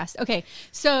podcast. Okay,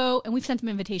 so, and we've sent him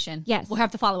an invitation. Yes. We'll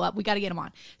have to follow up. We got to get him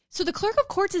on. So the clerk of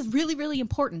courts is really, really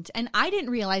important. And I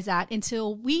didn't realize that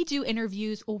until we did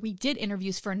interviews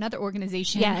for another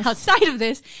organization outside of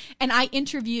this. And I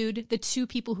interviewed the 2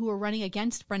 people who were running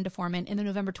against Brenda Forman in the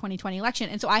November 2020 election.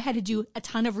 And so I had to do a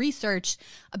ton of research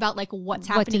about like what's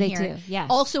happening here. What do they do? Yes.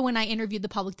 Also, when I interviewed the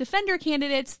public defender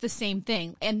candidates, the same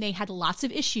thing. And they had lots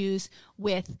of issues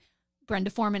with Brenda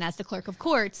Forman as the clerk of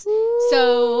courts. Ooh.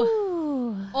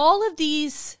 So all of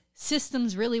these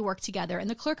systems really work together, and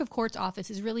the clerk of courts office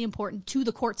is really important to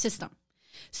the court system.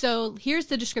 So here's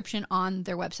the description on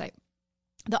their website.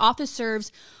 The office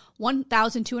serves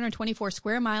 1,224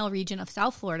 square mile region of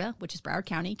South Florida, which is Broward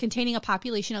County, containing a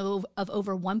population of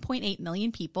over 1.8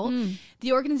 million people,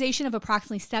 the organization of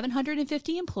approximately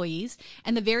 750 employees,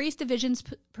 and the various divisions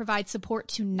provide support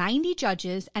to 90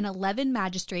 judges and 11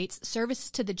 magistrates,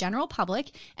 services to the general public,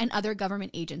 and other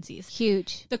government agencies.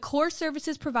 Huge. The core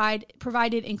services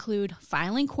provided include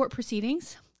filing court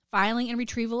proceedings, filing and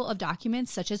retrieval of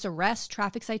documents such as arrests,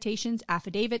 traffic citations,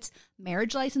 affidavits,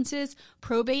 marriage licenses,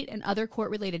 probate, and other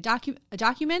court-related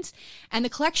documents, and the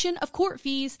collection of court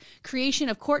fees, creation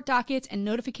of court dockets, and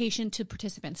notification to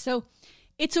participants. So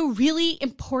it's a really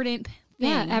important thing.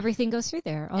 Yeah, everything goes through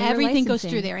there. Everything goes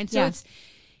through there. And so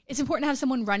it's important to have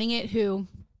someone running it who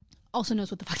also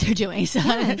knows what the fuck they're doing. So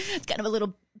it's kind of a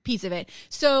little piece of it.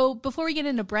 So before we get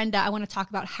into Brenda, I want to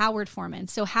talk about Howard Forman.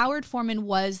 So Howard Forman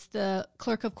was the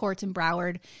clerk of courts in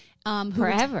Broward.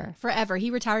 Forever.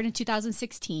 He retired in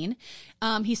 2016.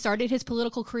 He started his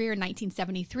political career in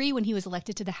 1973 when he was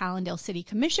elected to the Hallandale City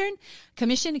Commission.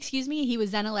 He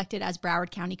was then elected as Broward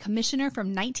County Commissioner from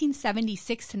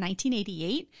 1976 to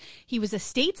 1988. He was a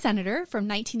state senator from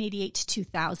 1988 to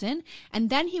 2000.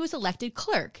 And then he was elected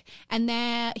clerk. And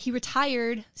then he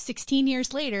retired 16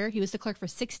 years later. He was the clerk for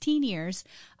 16 years.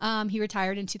 He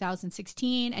retired in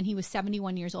 2016, and he was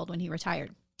 71 years old when he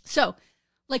retired. So,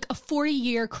 like a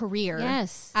 40-year career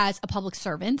as a public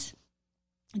servant,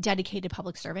 dedicated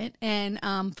public servant. And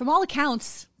from all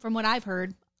accounts, from what I've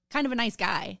heard, kind of a nice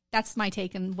guy. That's my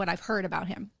take and what I've heard about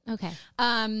him. Okay.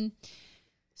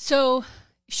 So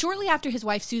Shortly after his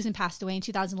wife Susan passed away in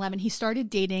 2011, he started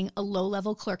dating a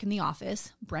low-level clerk in the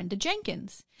office, Brenda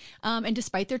Jenkins. And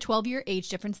despite their 12-year age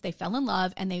difference, they fell in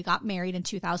love and they got married in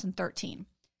 2013.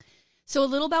 So a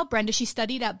little about Brenda. She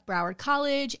studied at Broward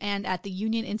College and at the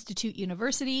Union Institute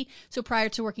University. So prior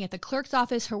to working at the clerk's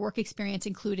office, her work experience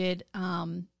included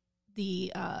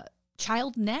the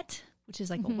ChildNet, which is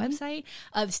like a website,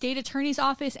 of the state attorney's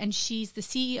office. And she's the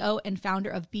CEO and founder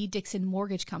of B. Dixon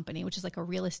Mortgage Company, which is like a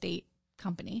real estate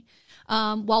company.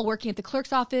 While working at the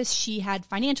clerk's office, she had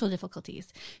financial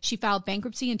difficulties. She filed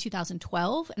bankruptcy in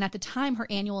 2012, and at the time, her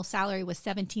annual salary was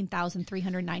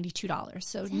 $17,392.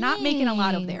 So not making a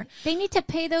lot over there. They need to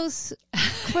pay those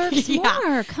clerks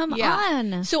more. Come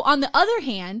on. So on the other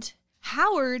hand,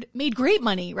 Howard made great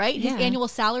money, right? His annual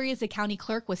salary as a county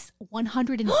clerk was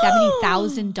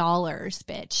 $170,000,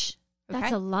 bitch. Okay?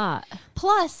 That's a lot.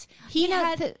 Plus, he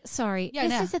had... this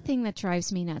is the thing that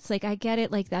drives me nuts. Like, I get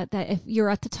it like that if you're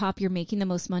at the top, you're making the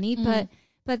most money.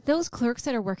 But those clerks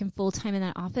that are working full-time in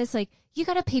that office, like, you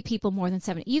got to pay people more than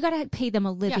 $70. You got to pay them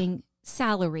a living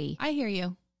salary. I hear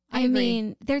you. I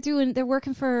mean, they're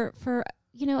working for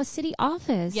a city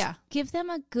office. Yeah. Give them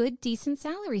a good, decent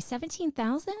salary.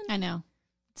 $17,000? I know.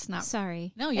 It's not.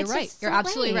 Sorry. No, you're right. You're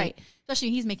absolutely right.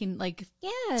 Especially he's making like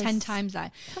 10 times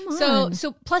that. Come on.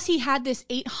 So plus he had this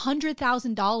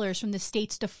 $800,000 from the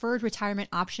state's deferred retirement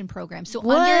option program. So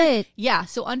what?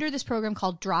 Under this program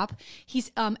called DROP, he's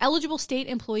eligible state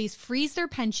employees freeze their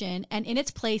pension and in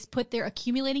its place put their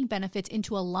accumulating benefits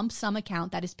into a lump sum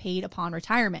account that is paid upon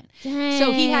retirement. Dang.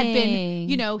 So he had been,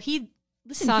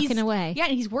 socking away. Yeah,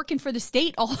 and he's working for the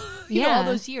state all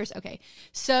those years. Okay.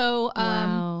 So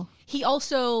wow. He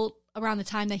also, around the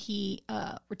time that he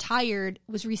retired,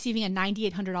 was receiving a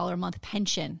 $9,800 a month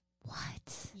pension.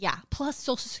 What? Yeah. Plus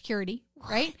Social Security,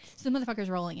 right? So the motherfucker's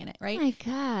rolling in it, right? Oh my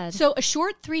God. So a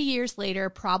short 3 years later,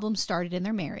 problems started in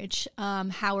their marriage.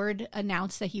 Howard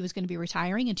announced that he was going to be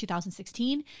retiring in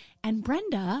 2016. And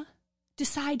Brenda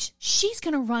decides she's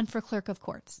going to run for clerk of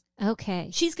courts. Okay.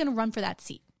 She's going to run for that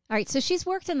seat. All right, so she's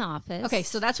worked in the office. Okay,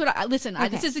 so that's what this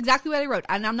is exactly what I wrote.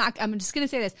 And I'm just going to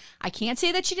say this. I can't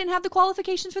say that she didn't have the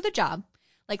qualifications for the job.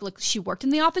 Like, look, she worked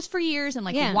in the office for years and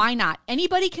why not?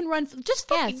 Anybody can run. Just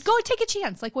go take a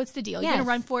chance. Like, what's the deal? You're going to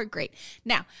run for it? Great.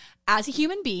 Now, as a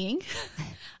human being,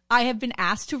 I have been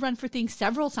asked to run for things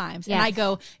several times. And I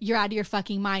go, you're out of your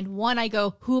fucking mind. One, I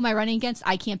go, who am I running against?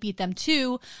 I can't beat them.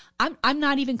 Two, I'm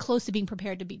not even close to being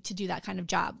prepared to do that kind of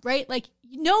job, right? Like,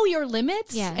 know your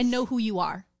limits and know who you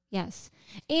are. Yes.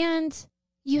 And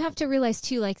you have to realize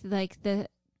too, like the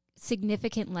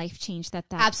significant life change that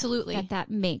absolutely that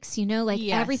makes,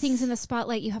 everything's in the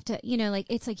spotlight. You have to,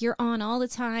 it's like you're on all the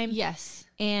time. Yes.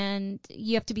 And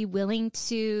you have to be willing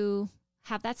to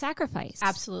have that sacrifice.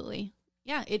 Absolutely.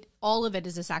 Yeah. All of it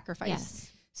is a sacrifice. Yes.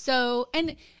 So,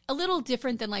 and a little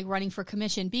different than like running for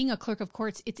commission, being a clerk of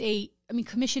courts,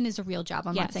 commission is a real job.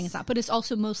 I'm not saying it's not, but it's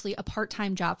also mostly a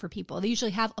part-time job for people. They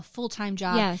usually have a full-time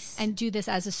job and do this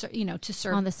as to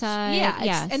serve on the side.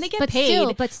 Yeah. And they get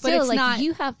paid, but still, like not,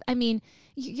 you have,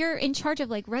 you're in charge of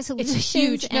like resolutions. It's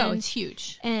huge. It's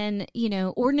huge. And,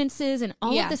 ordinances and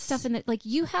all of this stuff. And that, like,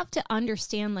 you have to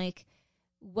understand, like,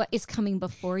 what is coming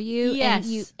before you.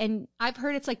 Yes. And I've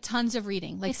heard it's like tons of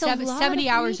reading, like 70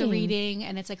 hours of reading,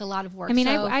 and it's like a lot of work.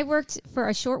 I worked for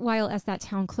a short while as that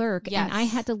town clerk, and I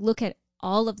had to look at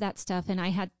all of that stuff, and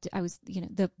I was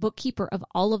the bookkeeper of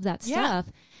all of that stuff.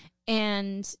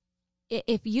 And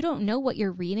if you don't know what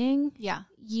you're reading,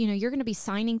 you're going to be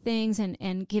signing things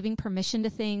and giving permission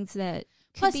to things that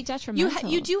could be detrimental.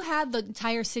 You do have the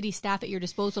entire city staff at your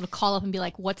disposal to call up and be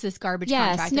like, what's this garbage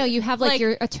contract? No, you have like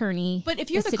your attorney. But if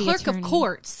you're the clerk of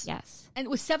courts, yes, and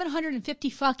with 750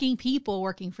 fucking people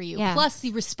working for you, plus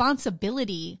the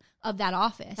responsibility of that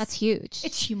office. That's huge.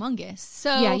 It's humongous.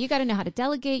 So you got to know how to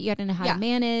delegate. You got to know how to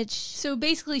manage. So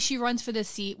basically she runs for this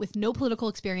seat with no political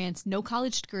experience, no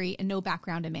college degree, and no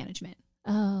background in management.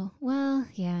 Oh, well,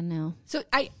 no. So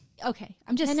I'm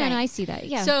just saying. No, I see that.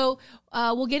 Yeah. So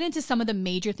we'll get into some of the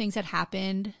major things that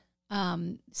happened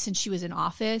since she was in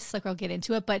office. Like, I'll get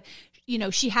into it. But,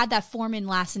 she had that Forman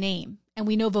last name. And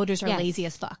we know voters are lazy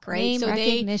as fuck, right? Name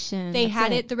recognition. They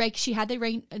had it. She had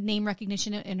the name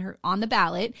recognition on the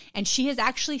ballot. And she has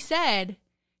actually said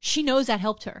she knows that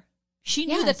helped her. She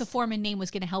knew that the Forman name was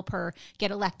going to help her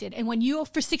get elected. And when you,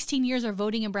 for 16 years, are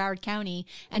voting in Broward County,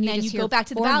 and then you go back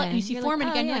to the ballot and you see Forman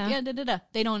again, you're like,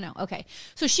 they don't know. Okay.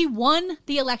 So she won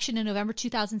the election in November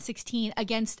 2016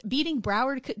 against beating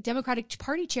Broward Democratic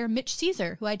Party Chair Mitch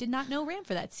Caesar, who I did not know ran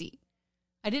for that seat.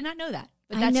 I did not know that.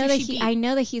 But that's who she beat. I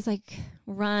know that he's like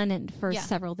run and for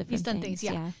several different He's done things.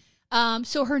 Yeah.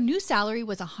 So her new salary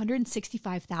was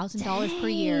 $165,000 per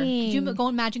year. Could you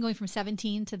imagine going from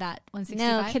 17 to that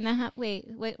 165? No, can I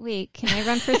wait, can I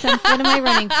run for some? What am I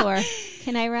running for?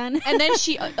 Can I run? And then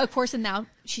she, of course, and now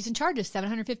she's in charge of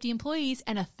 750 employees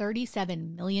and a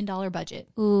 $37 million budget.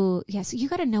 Ooh, yeah. So you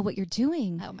got to know what you're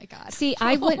doing. Oh my God. See,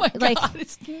 I would God,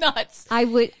 it's nuts.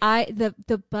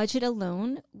 The budget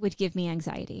alone would give me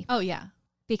anxiety. Oh yeah.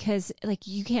 Because like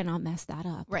you cannot mess that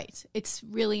up. Right. It's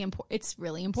really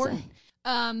important.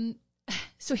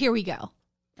 So here we go.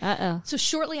 So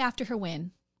shortly after her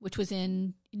win, which was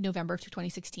in November of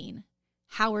 2016,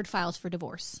 Howard files for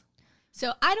divorce.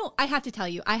 So I have to tell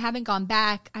you, I haven't gone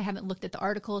back. I haven't looked at the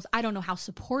articles. I don't know how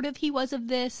supportive he was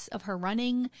of her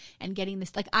running and getting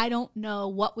this. Like, I don't know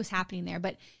what was happening there,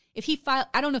 but if he filed,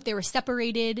 I don't know if they were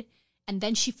separated and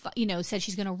then she, said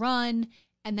she's going to run.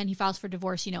 And then he files for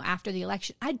divorce, after the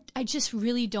election. I just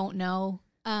really don't know.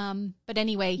 But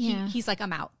anyway, he's like,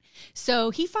 I'm out. So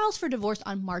he files for divorce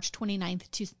on March 29th,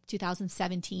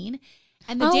 2017.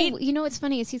 And the date... you know what's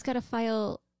funny is he's got to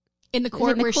file... In the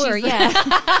court where she's... Yeah.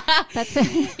 That's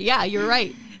it. Yeah, you're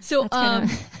right. So,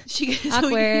 she...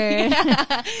 Awkward.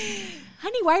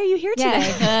 Honey, why are you here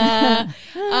today?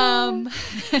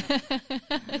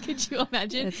 Could you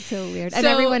imagine? It's so weird. And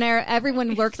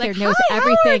everyone works there, like, knows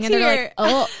everything. And they're here.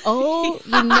 like, oh,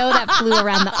 that flew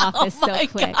around the office so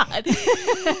quick. God.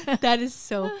 That is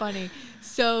so funny.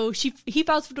 So he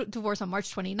files for divorce on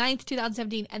March 29th,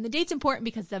 2017. And the date's important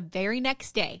because the very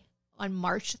next day, on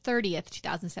March 30th,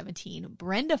 2017,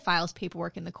 Brenda files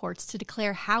paperwork in the courts to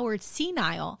declare Howard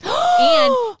senile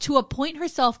and to appoint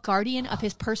herself guardian of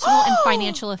his personal and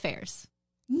financial affairs.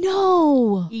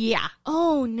 No. Yeah.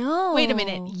 Oh, no. Wait a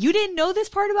minute. You didn't know this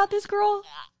part about this girl?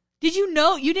 Did you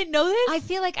know? You didn't know this? I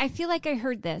feel like I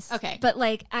heard this. Okay. But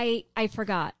like I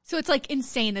forgot. So it's like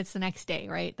insane that's the next day,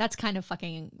 right? That's kind of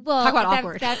fucking talk about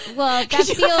awkward. That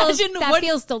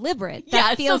feels deliberate.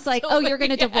 That feels like, you're going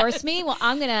to divorce me? Well,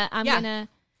 I'm going to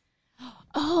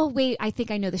Oh, wait, I think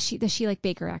I know. Does she like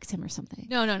Baker acts him or something?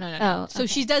 No. Oh, so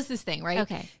she does this thing, right?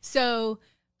 Okay. So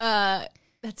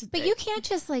But you can't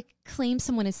just like claim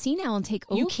someone is senile and take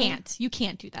over. You can't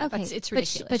do that. Okay. It's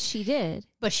ridiculous. But she did.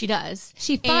 But she does.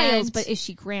 She files, but is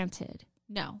she granted?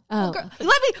 No. Oh, Girl,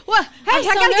 let me. Well, hey, I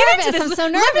gotta get into this. I'm so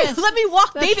nervous. Let me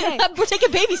walk, baby. Okay. We're taking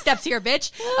baby steps here,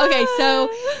 bitch. Okay, so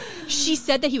she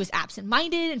said that he was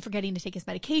absent-minded and forgetting to take his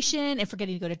medication and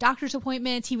forgetting to go to doctor's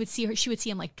appointments. She would see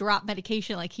him like drop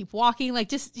medication, like keep walking, like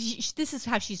just. This is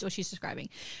what she's describing.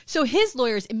 So his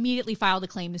lawyers immediately filed a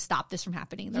claim to stop this from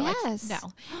happening. They're yes. like,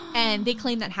 no, and they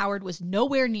claimed that Howard was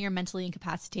nowhere near mentally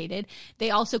incapacitated. They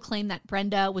also claimed that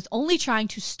Brenda was only trying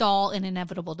to stall an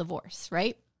inevitable divorce,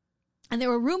 right? And there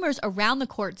were rumors around the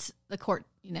courthouse,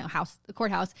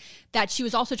 that she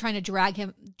was also trying to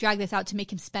drag this out to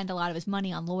make him spend a lot of his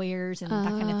money on lawyers and that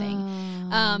kind of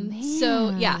thing.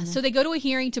 So they go to a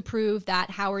hearing to prove that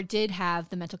Howard did have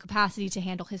the mental capacity to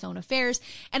handle his own affairs.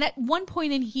 And at one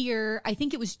point in here, I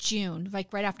think it was June,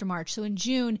 like right after March. So in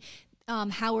June,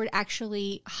 Howard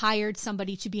actually hired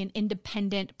somebody to be an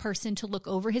independent person to look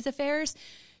over his affairs.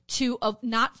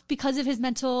 Not because of his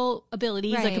mental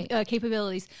abilities, right. like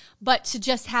capabilities, but to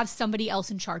just have somebody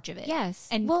else in charge of it. Yes.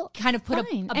 And kind of put a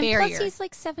barrier. And plus he's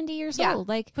like 70 years old.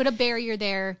 Like, put a barrier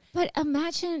there. But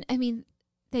imagine,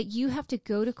 that you have to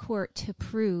go to court to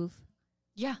prove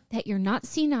that you're not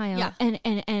senile. Yeah.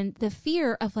 And the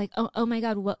fear of like, oh my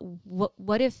God,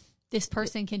 what if this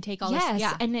person can take all this?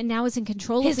 Yes, and now is in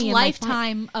control of his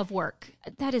lifetime of work.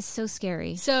 That is so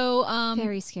scary. So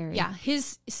very scary. Yeah.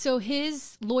 His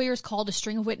lawyers called a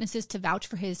string of witnesses to vouch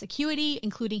for his acuity,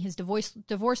 including his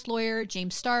divorce lawyer,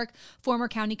 James Stark, former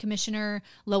county commissioner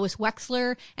Lois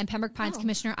Wexler, and Pembroke Pines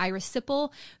Commissioner Iris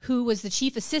Sipple, who was the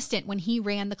chief assistant when he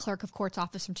ran the clerk of court's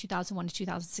office from 2001 to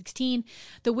 2016.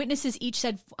 The witnesses each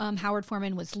said Howard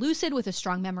Forman was lucid with a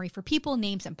strong memory for people,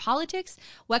 names, and politics.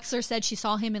 Wexler said she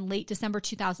saw him in late December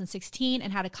 2016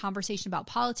 and had a conversation about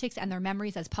politics and their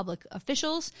memories as public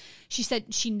officials. She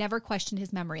said she never questioned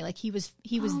his memory. Like he was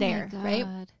there, right?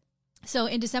 So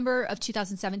in December of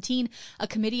 2017, a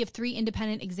committee of 3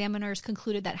 independent examiners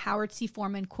concluded that Howard C.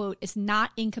 Forman, quote, is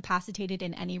not incapacitated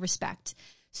in any respect.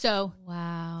 So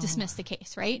dismiss the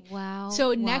case, right? Wow.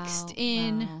 So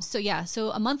so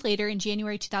a month later in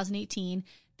January 2018,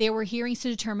 there were hearings to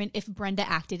determine if Brenda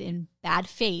acted in bad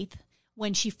faith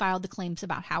when she filed the claims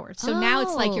about Howard. So now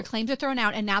it's like your claims are thrown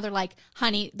out, and now they're like,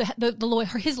 honey,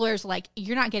 his lawyers are like,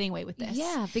 you're not getting away with this.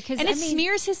 Yeah, because it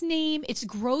smears his name. It's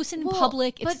gross in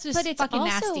public. It's just fucking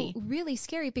nasty. It's also really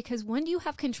scary because when you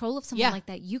have control of someone like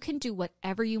that, you can do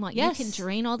whatever you want. Yes. You can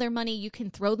drain all their money. You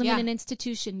can throw them in an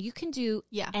institution. You can do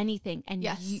anything, and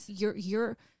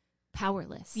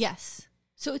powerless. Yes.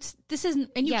 So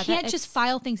you can't just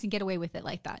file things and get away with it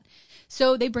like that.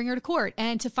 So they bring her to court,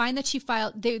 and to find that she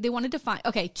filed,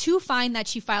 to find that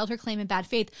she filed her claim in bad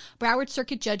faith, Broward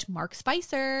Circuit Judge Mark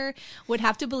Spicer would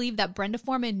have to believe that Brenda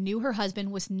Forman knew her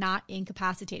husband was not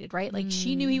incapacitated, right? Like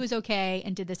she knew he was okay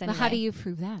and did this anyway. But how do you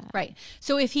prove that? Right.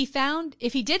 So if he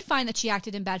did find that she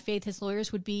acted in bad faith, his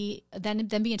lawyers would be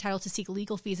entitled to seek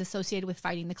legal fees associated with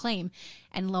fighting the claim.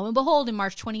 And lo and behold, in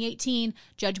March 2018,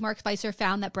 Judge Mark Spicer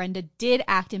found that Brenda did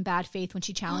act in bad faith when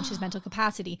she challenged his mental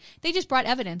capacity. They just brought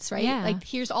evidence, right? Yeah. Like,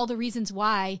 here's all the reasons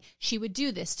why she would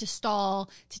do this: to stall,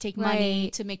 to take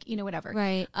money, to make, whatever.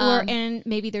 Right. And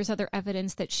maybe there's other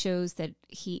evidence that shows that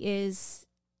he is,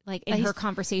 like, in her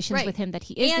conversations with him, that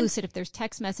he is lucid, if there's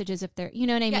text messages, if there, you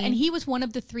know what I mean? And he was one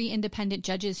of the 3 independent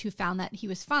judges who found that he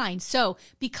was fine. So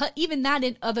because even that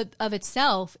of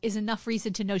itself is enough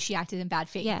reason to know she acted in bad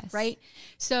faith. Yes. Right.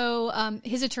 So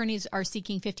his attorneys are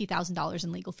seeking $50,000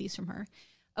 in legal fees from her.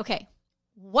 Okay.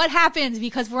 What happens?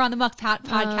 Because we're on the Muck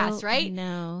podcast, right?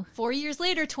 No. 4 years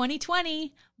later,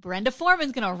 2020, Brenda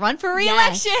Forman's going to run for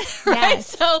re-election. Yes. Right.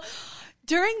 Yes. So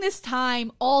during this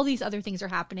time, all these other things are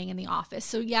happening in the office.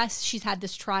 So yes, she's had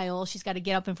this trial. She's got to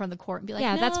get up in front of the court and be like,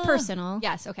 yeah, no. that's personal.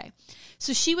 Yes. Okay.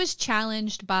 So she was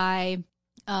challenged by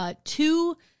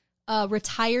 2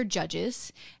 retired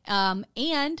judges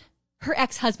and her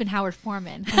ex-husband, Howard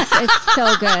Forman. It's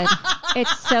so good.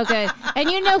 It's so good. And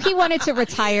he wanted to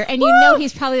retire. And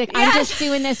he's probably like, I'm just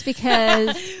doing this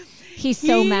because he's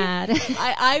so mad.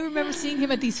 I remember seeing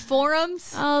him at these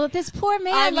forums. Oh, this poor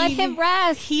man. Let him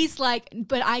rest. He's like,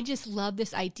 but I just love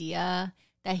this idea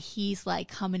that he's like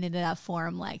coming into that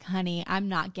forum like, honey, I'm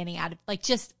not getting out of, like,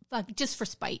 just for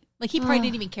spite. Like, he probably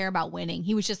didn't even care about winning.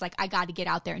 He was just like, I got to get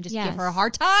out there and just give her a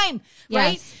hard time.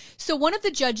 Right. Yes. So one of the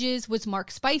judges was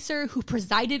Mark Spicer, who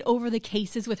presided over the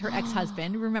cases with her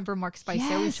ex-husband. Remember Mark Spicer?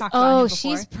 Yes. We've talked about him before.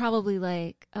 She's probably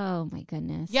like, oh my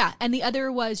goodness. Yeah. And the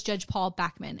other was Judge Paul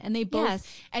Bachman. And they both,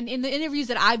 and in the interviews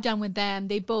that I've done with them,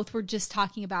 they both were just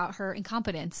talking about her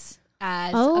incompetence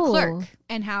as a clerk,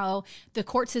 and how the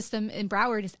court system in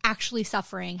Broward is actually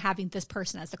suffering having this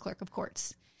person as the clerk of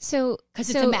courts. So, because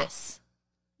it's a mess.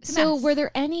 Were there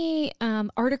any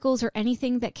articles or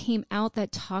anything that came out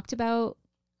that talked about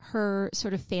her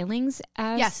sort of failings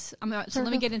as? Yes. So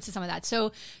let me get into some of that.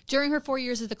 So during her 4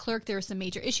 years as the clerk, there were some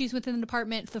major issues within the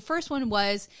department. The first one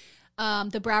was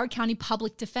the Broward County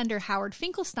Public Defender, Howard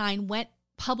Finkelstein, went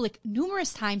public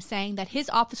numerous times saying that his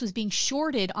office was being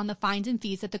shorted on the fines and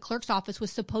fees that the clerk's office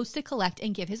was supposed to collect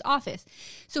and give his office.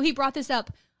 So he brought this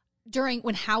up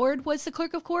when Howard was the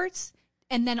clerk of courts,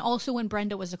 and then also when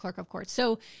Brenda was the clerk of courts.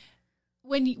 So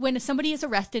when somebody is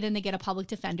arrested and they get a public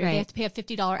defender, they have to pay a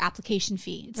 $50 application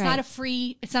fee. It's not a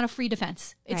free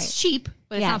defense. It's cheap,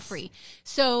 but it's not free.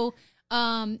 So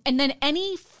and then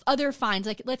any other fines,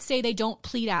 like let's say they don't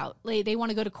plead out, they want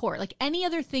to go to court, like any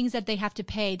other things that they have to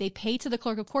pay, they pay to the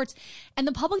clerk of courts. And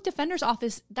the public defender's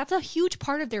office, that's a huge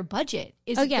part of their budget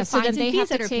is the fines so then they and fees have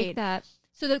that to are take paid. that.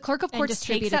 So the clerk of courts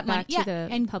takes that money to the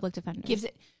and public defender gives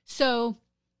it. So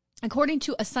according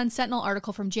to a Sun Sentinel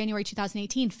article from January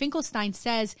 2018, Finkelstein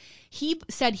said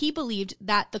he believed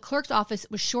that the clerk's office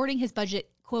was shorting his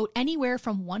budget, quote, anywhere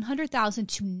from $100,000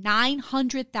 to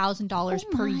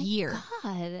 $900,000 per year.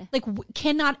 God. Like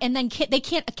they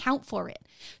can't account for it.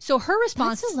 So her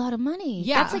response, that's a lot of money.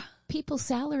 Yeah. That's like people's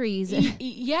salaries.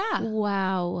 Yeah.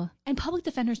 Wow. And public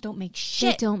defenders don't make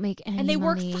shit. They don't make any And they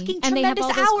money. work fucking and tremendous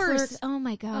they have all those hours. clerks. Oh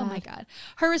my God. Oh my God.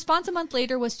 Her response a month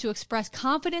later was to express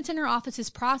confidence in her office's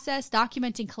process,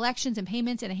 documenting collections and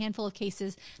payments in a handful of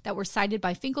cases that were cited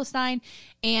by Finkelstein.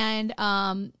 And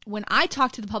when I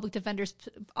talked to the public defenders,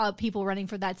 people running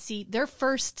for that seat, their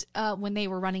first, when they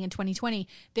were running in 2020,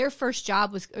 their first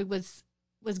job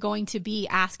was going to be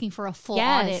asking for a full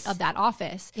audit of that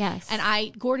office. Yes.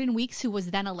 And Gordon Weeks, who was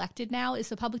then elected now, is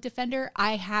the public defender.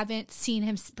 I haven't seen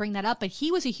him bring that up, but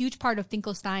he was a huge part of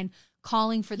Finkelstein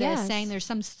calling for this, saying there's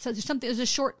a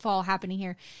shortfall happening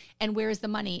here, and where is the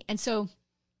money? And so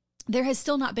there has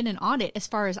still not been an audit as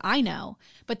far as I know,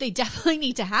 but they definitely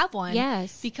need to have one.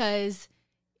 Yes. Because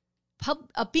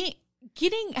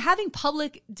having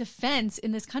public defense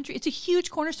in this country, it's a huge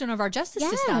cornerstone of our justice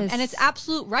system, and it's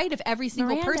absolute right of every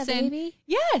single person. Baby.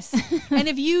 Yes. And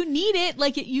if you need it,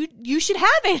 like you should have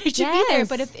it. It should be there.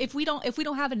 But if we don't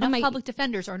have enough public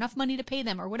defenders or enough money to pay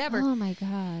them or whatever. Oh my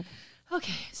God.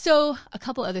 Okay. So a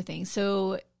couple other things.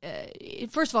 So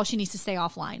first of all, she needs to stay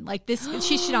offline. Like this,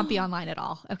 she should not be online at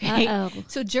all. Okay. Uh-oh.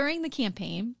 So during the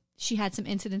campaign, she had some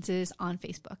incidences on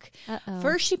Facebook. Uh-oh.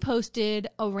 First, she posted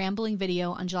a rambling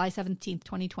video on July 17th,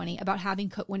 2020 about having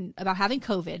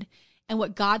COVID. and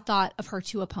what God thought of her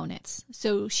two opponents.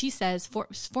 So she says,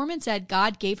 Forman said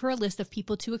God gave her a list of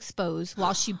people to expose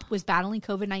while she was battling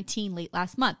COVID-19 late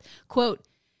last month. Quote,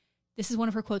 this is one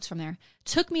of her quotes from there.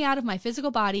 Took me out of my physical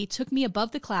body, took me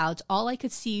above the clouds. All I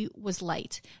could see was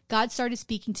light. God started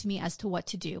speaking to me as to what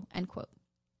to do, end quote.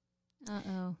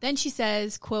 Uh-oh. Then she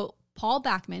says, quote, Paul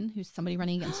Bachman, who's somebody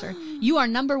running against her, you are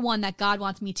number one that God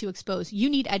wants me to expose. You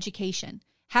need education.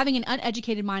 Having an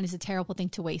uneducated mind is a terrible thing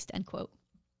to waste, end quote.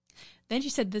 Then she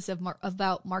said this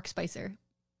about Mark Spicer,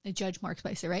 the Judge Mark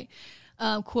Spicer, right?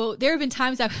 Quote, there have been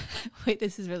times wait,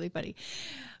 this is really funny.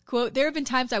 Quote, there have been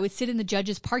times I would sit in the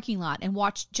judge's parking lot and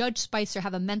watch Judge Spicer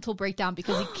have a mental breakdown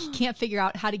because he can't figure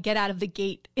out how to get out of the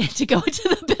gate to go into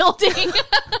the building.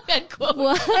 End quote.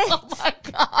 What? Oh my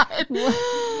God.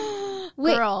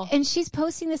 Wait, Girl. and she's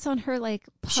posting this on her like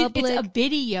public. It's a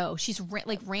video. She's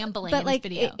rambling but in like, this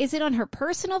video. is it on her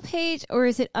personal page or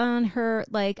is it on her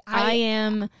like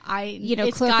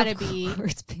It's clerk gotta of be.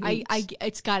 courts page?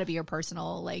 It's gotta be her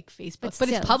personal like Facebook, but still,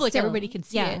 it's public. Everybody can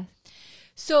see it.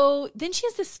 So then she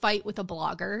has this fight with a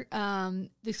blogger.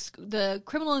 The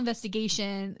criminal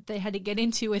investigation they had to get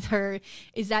into with her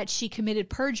is that she committed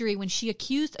perjury when she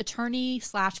accused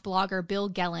attorney/blogger Bill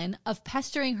Gellin of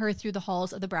pestering her through the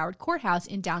halls of the Broward Courthouse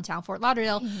in downtown Fort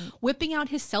Lauderdale, whipping out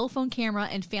his cell phone camera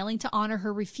and failing to honor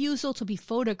her refusal to be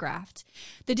photographed.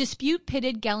 The dispute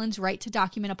pitted Gellin's right to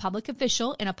document a public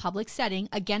official in a public setting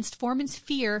against Forman's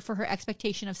fear for her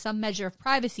expectation of some measure of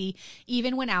privacy,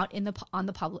 even when out on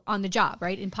the job.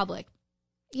 Right, in public.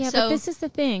 Yeah, but this is the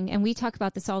thing, and we talk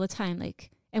about this all the time, like,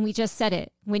 and we just said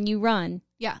it, when you run,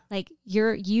 like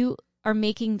you are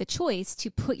making the choice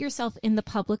to put yourself in the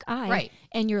public eye, right,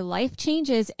 and your life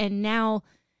changes, and now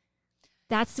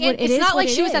that's and what it is. It's not like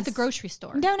she is. was at the grocery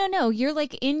store. No, you're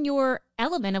like in your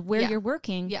element of where you're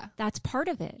working. Yeah, that's part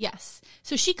of it. Yes.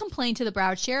 So she complained to the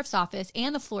Broward Sheriff's Office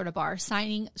and the Florida Bar,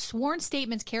 signing sworn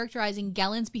statements characterizing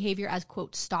Gellin's behavior as,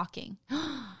 quote, stalking.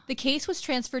 The case was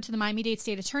transferred to the Miami-Dade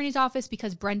State Attorney's Office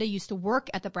because Brenda used to work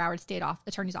at the Broward State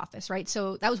Attorney's Office, right?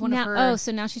 So that was one of her... Oh,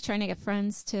 so now she's trying to get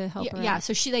friends to help her Yeah, out.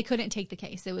 so they couldn't take the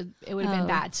case. It would have been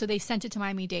bad. So they sent it to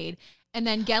Miami-Dade. And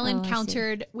then Gellin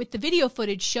countered with the video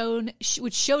footage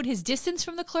which showed his distance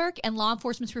from the clerk and law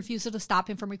enforcement's refusal to stop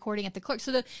him from recording at the clerk.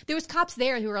 So there was cops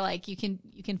there who were like, you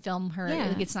can film her.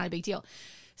 Yeah. It's not a big deal.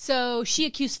 So he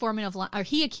accused Forman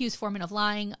of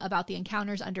lying about the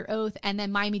encounters under oath, and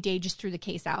then Miami-Dade just threw the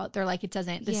case out. They're like,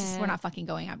 we're not fucking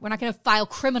going on. We're not going to file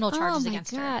criminal charges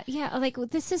against her. Yeah, like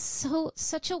this is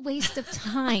such a waste of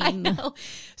time. I know.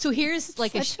 So here's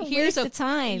like here's a waste of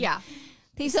time. Yeah.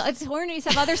 These attorneys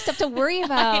have other stuff to worry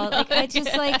about.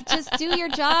 Just do your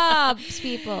jobs,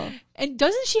 people. And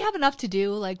doesn't she have enough to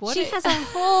do? Like, what? She has a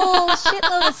whole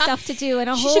shitload of stuff to do,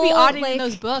 and she should be auditing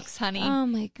those books, honey. Oh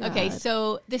my God. Okay,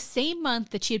 so the same month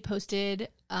that she had posted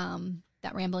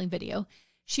that rambling video,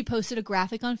 she posted a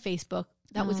graphic on Facebook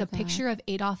that was a picture of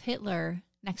Adolf Hitler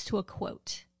next to a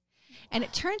quote. And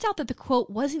it turns out that the quote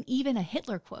wasn't even a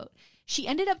Hitler quote. She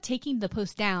ended up taking the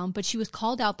post down, but she was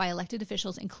called out by elected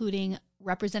officials, including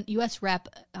U.S. Rep.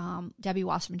 Debbie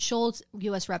Wasserman Schultz,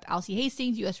 U.S. Rep. Alcee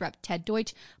Hastings, U.S. Rep. Ted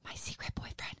Deutsch, my secret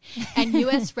boyfriend, and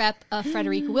U.S. Rep.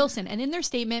 Frederica Wilson. And in their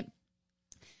statement,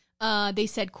 they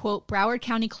said, quote, Broward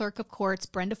County Clerk of Courts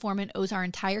Brenda Forman owes our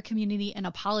entire community an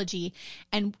apology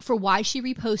and for why she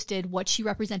reposted what she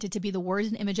represented to be the words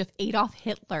and image of Adolf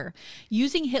Hitler.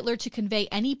 Using Hitler to convey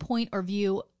any point or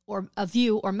view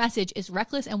or message is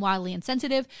reckless and wildly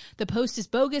insensitive. The post is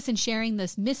bogus, and sharing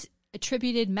this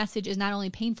misattributed message is not only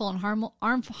painful and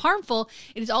harmful,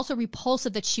 it is also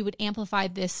repulsive that she would amplify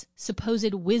this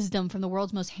supposed wisdom from the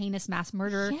world's most heinous mass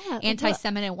murderer,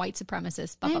 anti-Semitic and white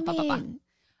supremacist.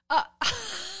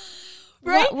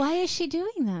 Right? Why is she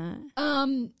doing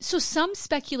that? So some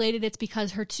speculated it's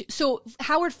because so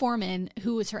Howard Forman,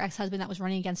 who was her ex-husband that was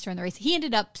running against her in the race, he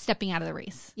ended up stepping out of the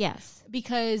race. Yes.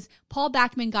 Because Paul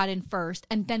Bachman got in first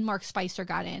and then Mark Spicer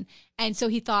got in. And so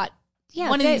he thought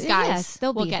one of these guys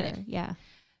will get it. Yeah.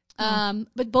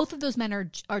 But both of those men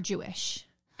are Jewish.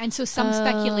 And so some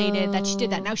speculated that she did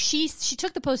that. Now she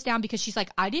took the post down because she's like,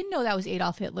 I didn't know that was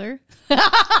Adolf Hitler.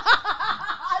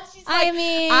 Like, I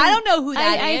mean, I don't know who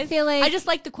that is. I feel like I just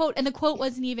like the quote, and the quote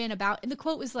wasn't even about. And the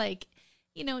quote was like,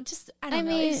 I don't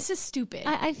know. It's just stupid.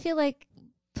 I feel like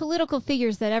political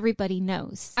figures that everybody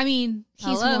knows. I mean,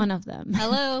 he's one of them.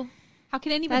 Hello, how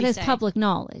can anybody? That is public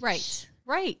knowledge,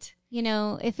 right. You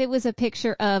know, if it was a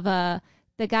picture of the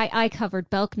guy I covered,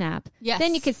 Belknap,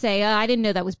 then you could say, I didn't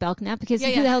know that was Belknap because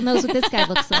who the hell knows what this guy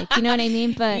looks like? You know what I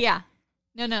mean? But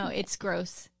no, it's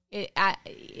gross.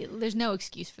 There's no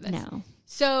excuse for this. No.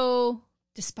 So,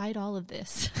 despite all of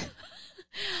this,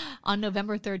 On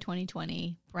November 3rd,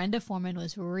 2020, Brenda Forman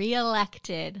was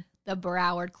reelected the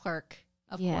Broward clerk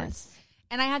of courts.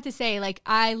 And I have to say, like,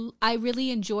 I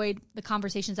really enjoyed the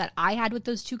conversations that I had with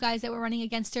those two guys that were running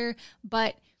against her.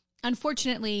 But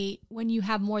unfortunately, when you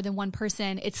have more than one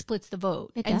person, it splits the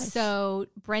vote. And so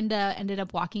Brenda ended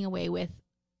up walking away with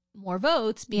more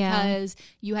votes because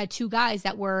you had two guys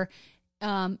that were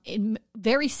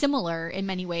very similar in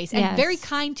many ways and very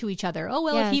kind to each other. Oh,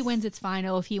 well, if he wins, it's fine.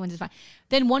 Oh, if he wins, it's fine.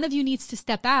 Then one of you needs to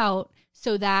step out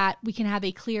so that we can have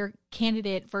a clear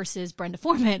candidate versus Brenda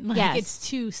Forman. Like, it's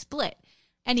too split.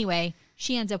 Anyway,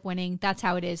 she ends up winning. That's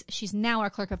how it is. She's now our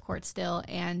clerk of court still.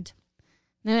 And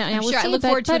I'm sure I look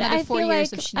forward to another 4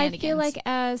 years of shenanigans. I feel like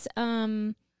as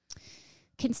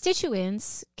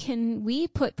constituents, can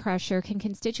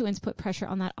constituents put pressure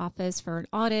on that office for an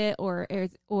audit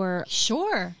or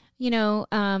sure, you know,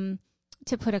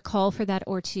 to put a call for that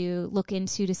or to look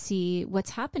into to see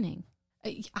what's happening?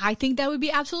 I think that would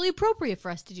be absolutely appropriate for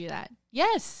us to do that.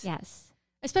 Yes.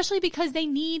 Especially because they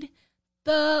need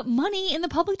the money in the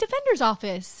public defender's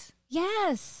office.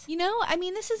 Yes. You know, I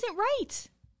mean, this isn't right.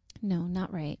 No,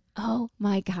 not right. Oh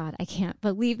my God, I can't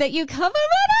believe that you covered it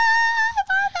up.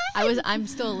 I'm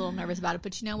still a little nervous about it,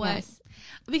 but you know what? Yes.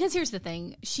 Because here's the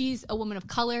thing. She's a woman of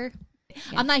color. Yes.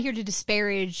 I'm not here to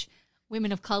disparage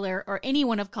women of color or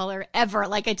anyone of color ever.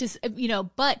 Like, I just, you know,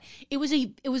 but it was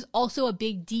also a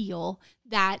big deal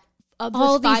that of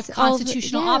those five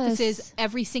constitutional offices,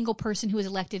 every single person who was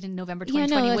elected in November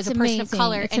 2020 was a person of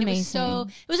color. And it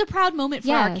was a proud moment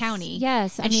for our county.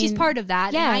 Yes. And she's part of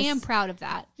that. Yes. And I am proud of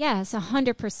that. Yes,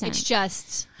 100%. It's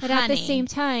just, but at the same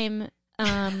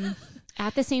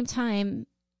time,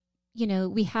 you know,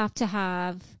 we have to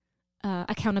have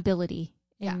accountability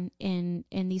in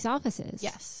these offices.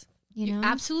 Yes. You know?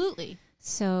 Absolutely.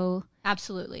 So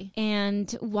absolutely.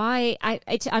 And why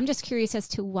I'm just curious as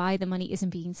to why the money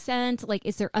isn't being sent. Like,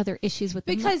 is there other issues with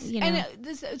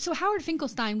so Howard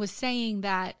Finkelstein was saying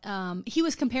that he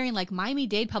was comparing, like,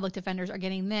 Miami-Dade public defenders are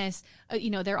getting this, you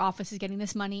know, their office is getting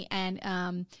this money,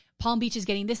 and Palm Beach is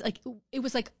getting this. Like, it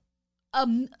was like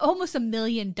almost $1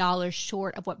 million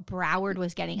short of what Broward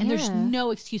was getting, and there's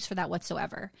no excuse for that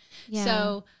whatsoever.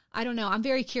 So I don't know. I'm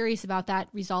very curious about that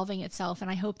resolving itself, and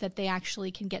I hope that they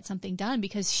actually can get something done,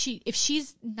 because if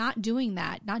she's not doing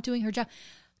that, not doing her job,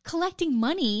 collecting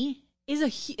money is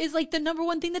like the number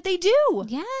one thing that they do.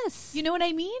 Yes. You know what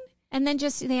I mean? And then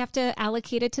they have to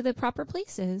allocate it to the proper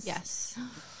places. Yes.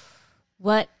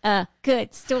 What a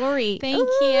good story. Thank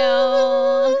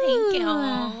you. Thank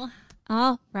you.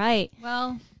 All right.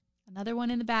 Well, another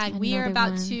one in the bag. We are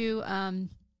about to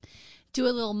do a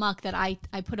little muck that I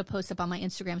put a post up on my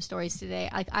Instagram stories today.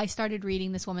 Like, I started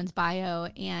reading this woman's bio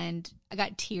and I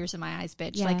got tears in my eyes,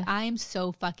 bitch. Yeah. Like, I am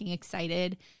so fucking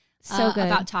excited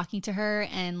about talking to her.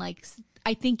 And, like,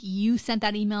 I think you sent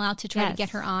that email out to try to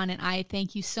get her on, and I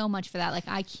thank you so much for that. Like,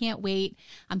 I can't wait.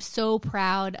 I'm so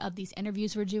proud of these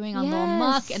interviews we're doing on Little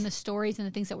Muck and the stories and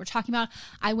the things that we're talking about.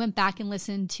 I went back and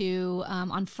listened to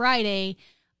on Friday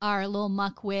our Little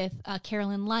Muck with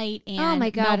Carolyn Light and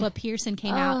Melba Pearson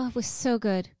came out. Oh, it was so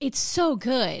good. It's so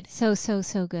good. So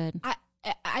good.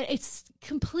 It's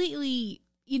completely,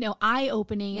 you know,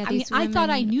 eye-opening. Yeah, I mean, I thought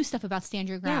I knew stuff about Stand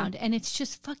Your Ground, and it's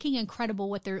just fucking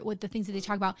incredible what the things that they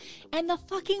talk about. And the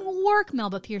fucking work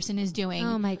Melba Pearson is doing.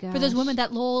 Oh, my God. For those women,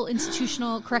 that Lowell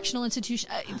Correctional Institution.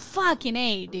 Fucking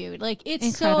A, dude. Like,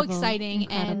 it's so exciting.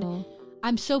 And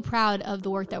I'm so proud of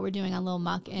the work that we're doing on Lil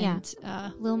Muck. And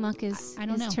Lil Muck is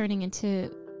turning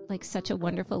into, like, such a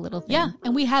wonderful little thing. Yeah,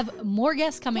 and we have more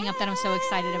guests coming up that I'm so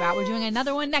excited about. We're doing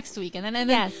another one next week. And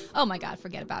then oh my God,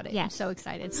 forget about it. I'm so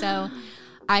excited. So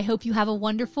I hope you have a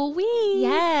wonderful week.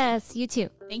 Yes, you too.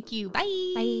 Thank you.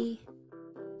 Bye. Bye.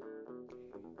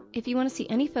 If you want to see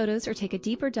any photos or take a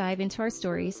deeper dive into our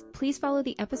stories, please follow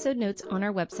the episode notes on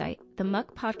our website,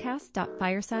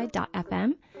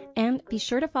 themuckpodcast.fireside.fm, and be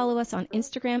sure to follow us on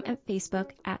Instagram and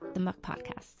Facebook at The Muck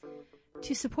Podcast.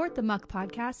 To support The Muck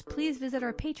Podcast, please visit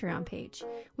our Patreon page.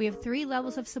 We have 3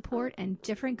 levels of support and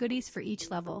different goodies for each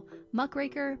level: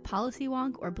 Muckraker, Policy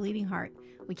Wonk, or Bleeding Heart.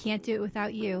 We can't do it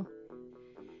without you.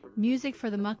 Music for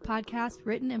The Muck Podcast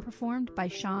written and performed by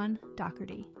Sean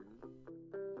Doherty.